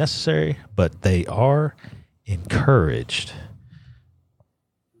only necessary, but they are encouraged.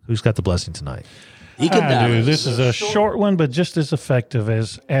 Who's got the blessing tonight? He can I do. Dallas. This is a short one, but just as effective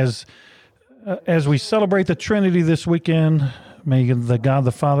as we celebrate the Trinity this weekend. May the God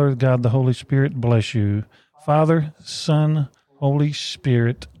the Father, God the Holy Spirit bless you. Father, Son, Holy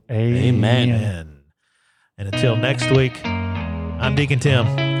Spirit. Amen. Amen. And until next week, I'm Deacon Tim.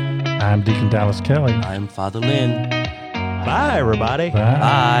 I'm Deacon Dallas Kelly. I'm Father Lynn. Bye, everybody.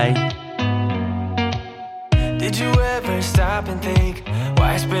 Bye. Did you ever stop and think,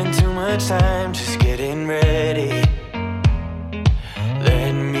 why spend too much time just getting ready?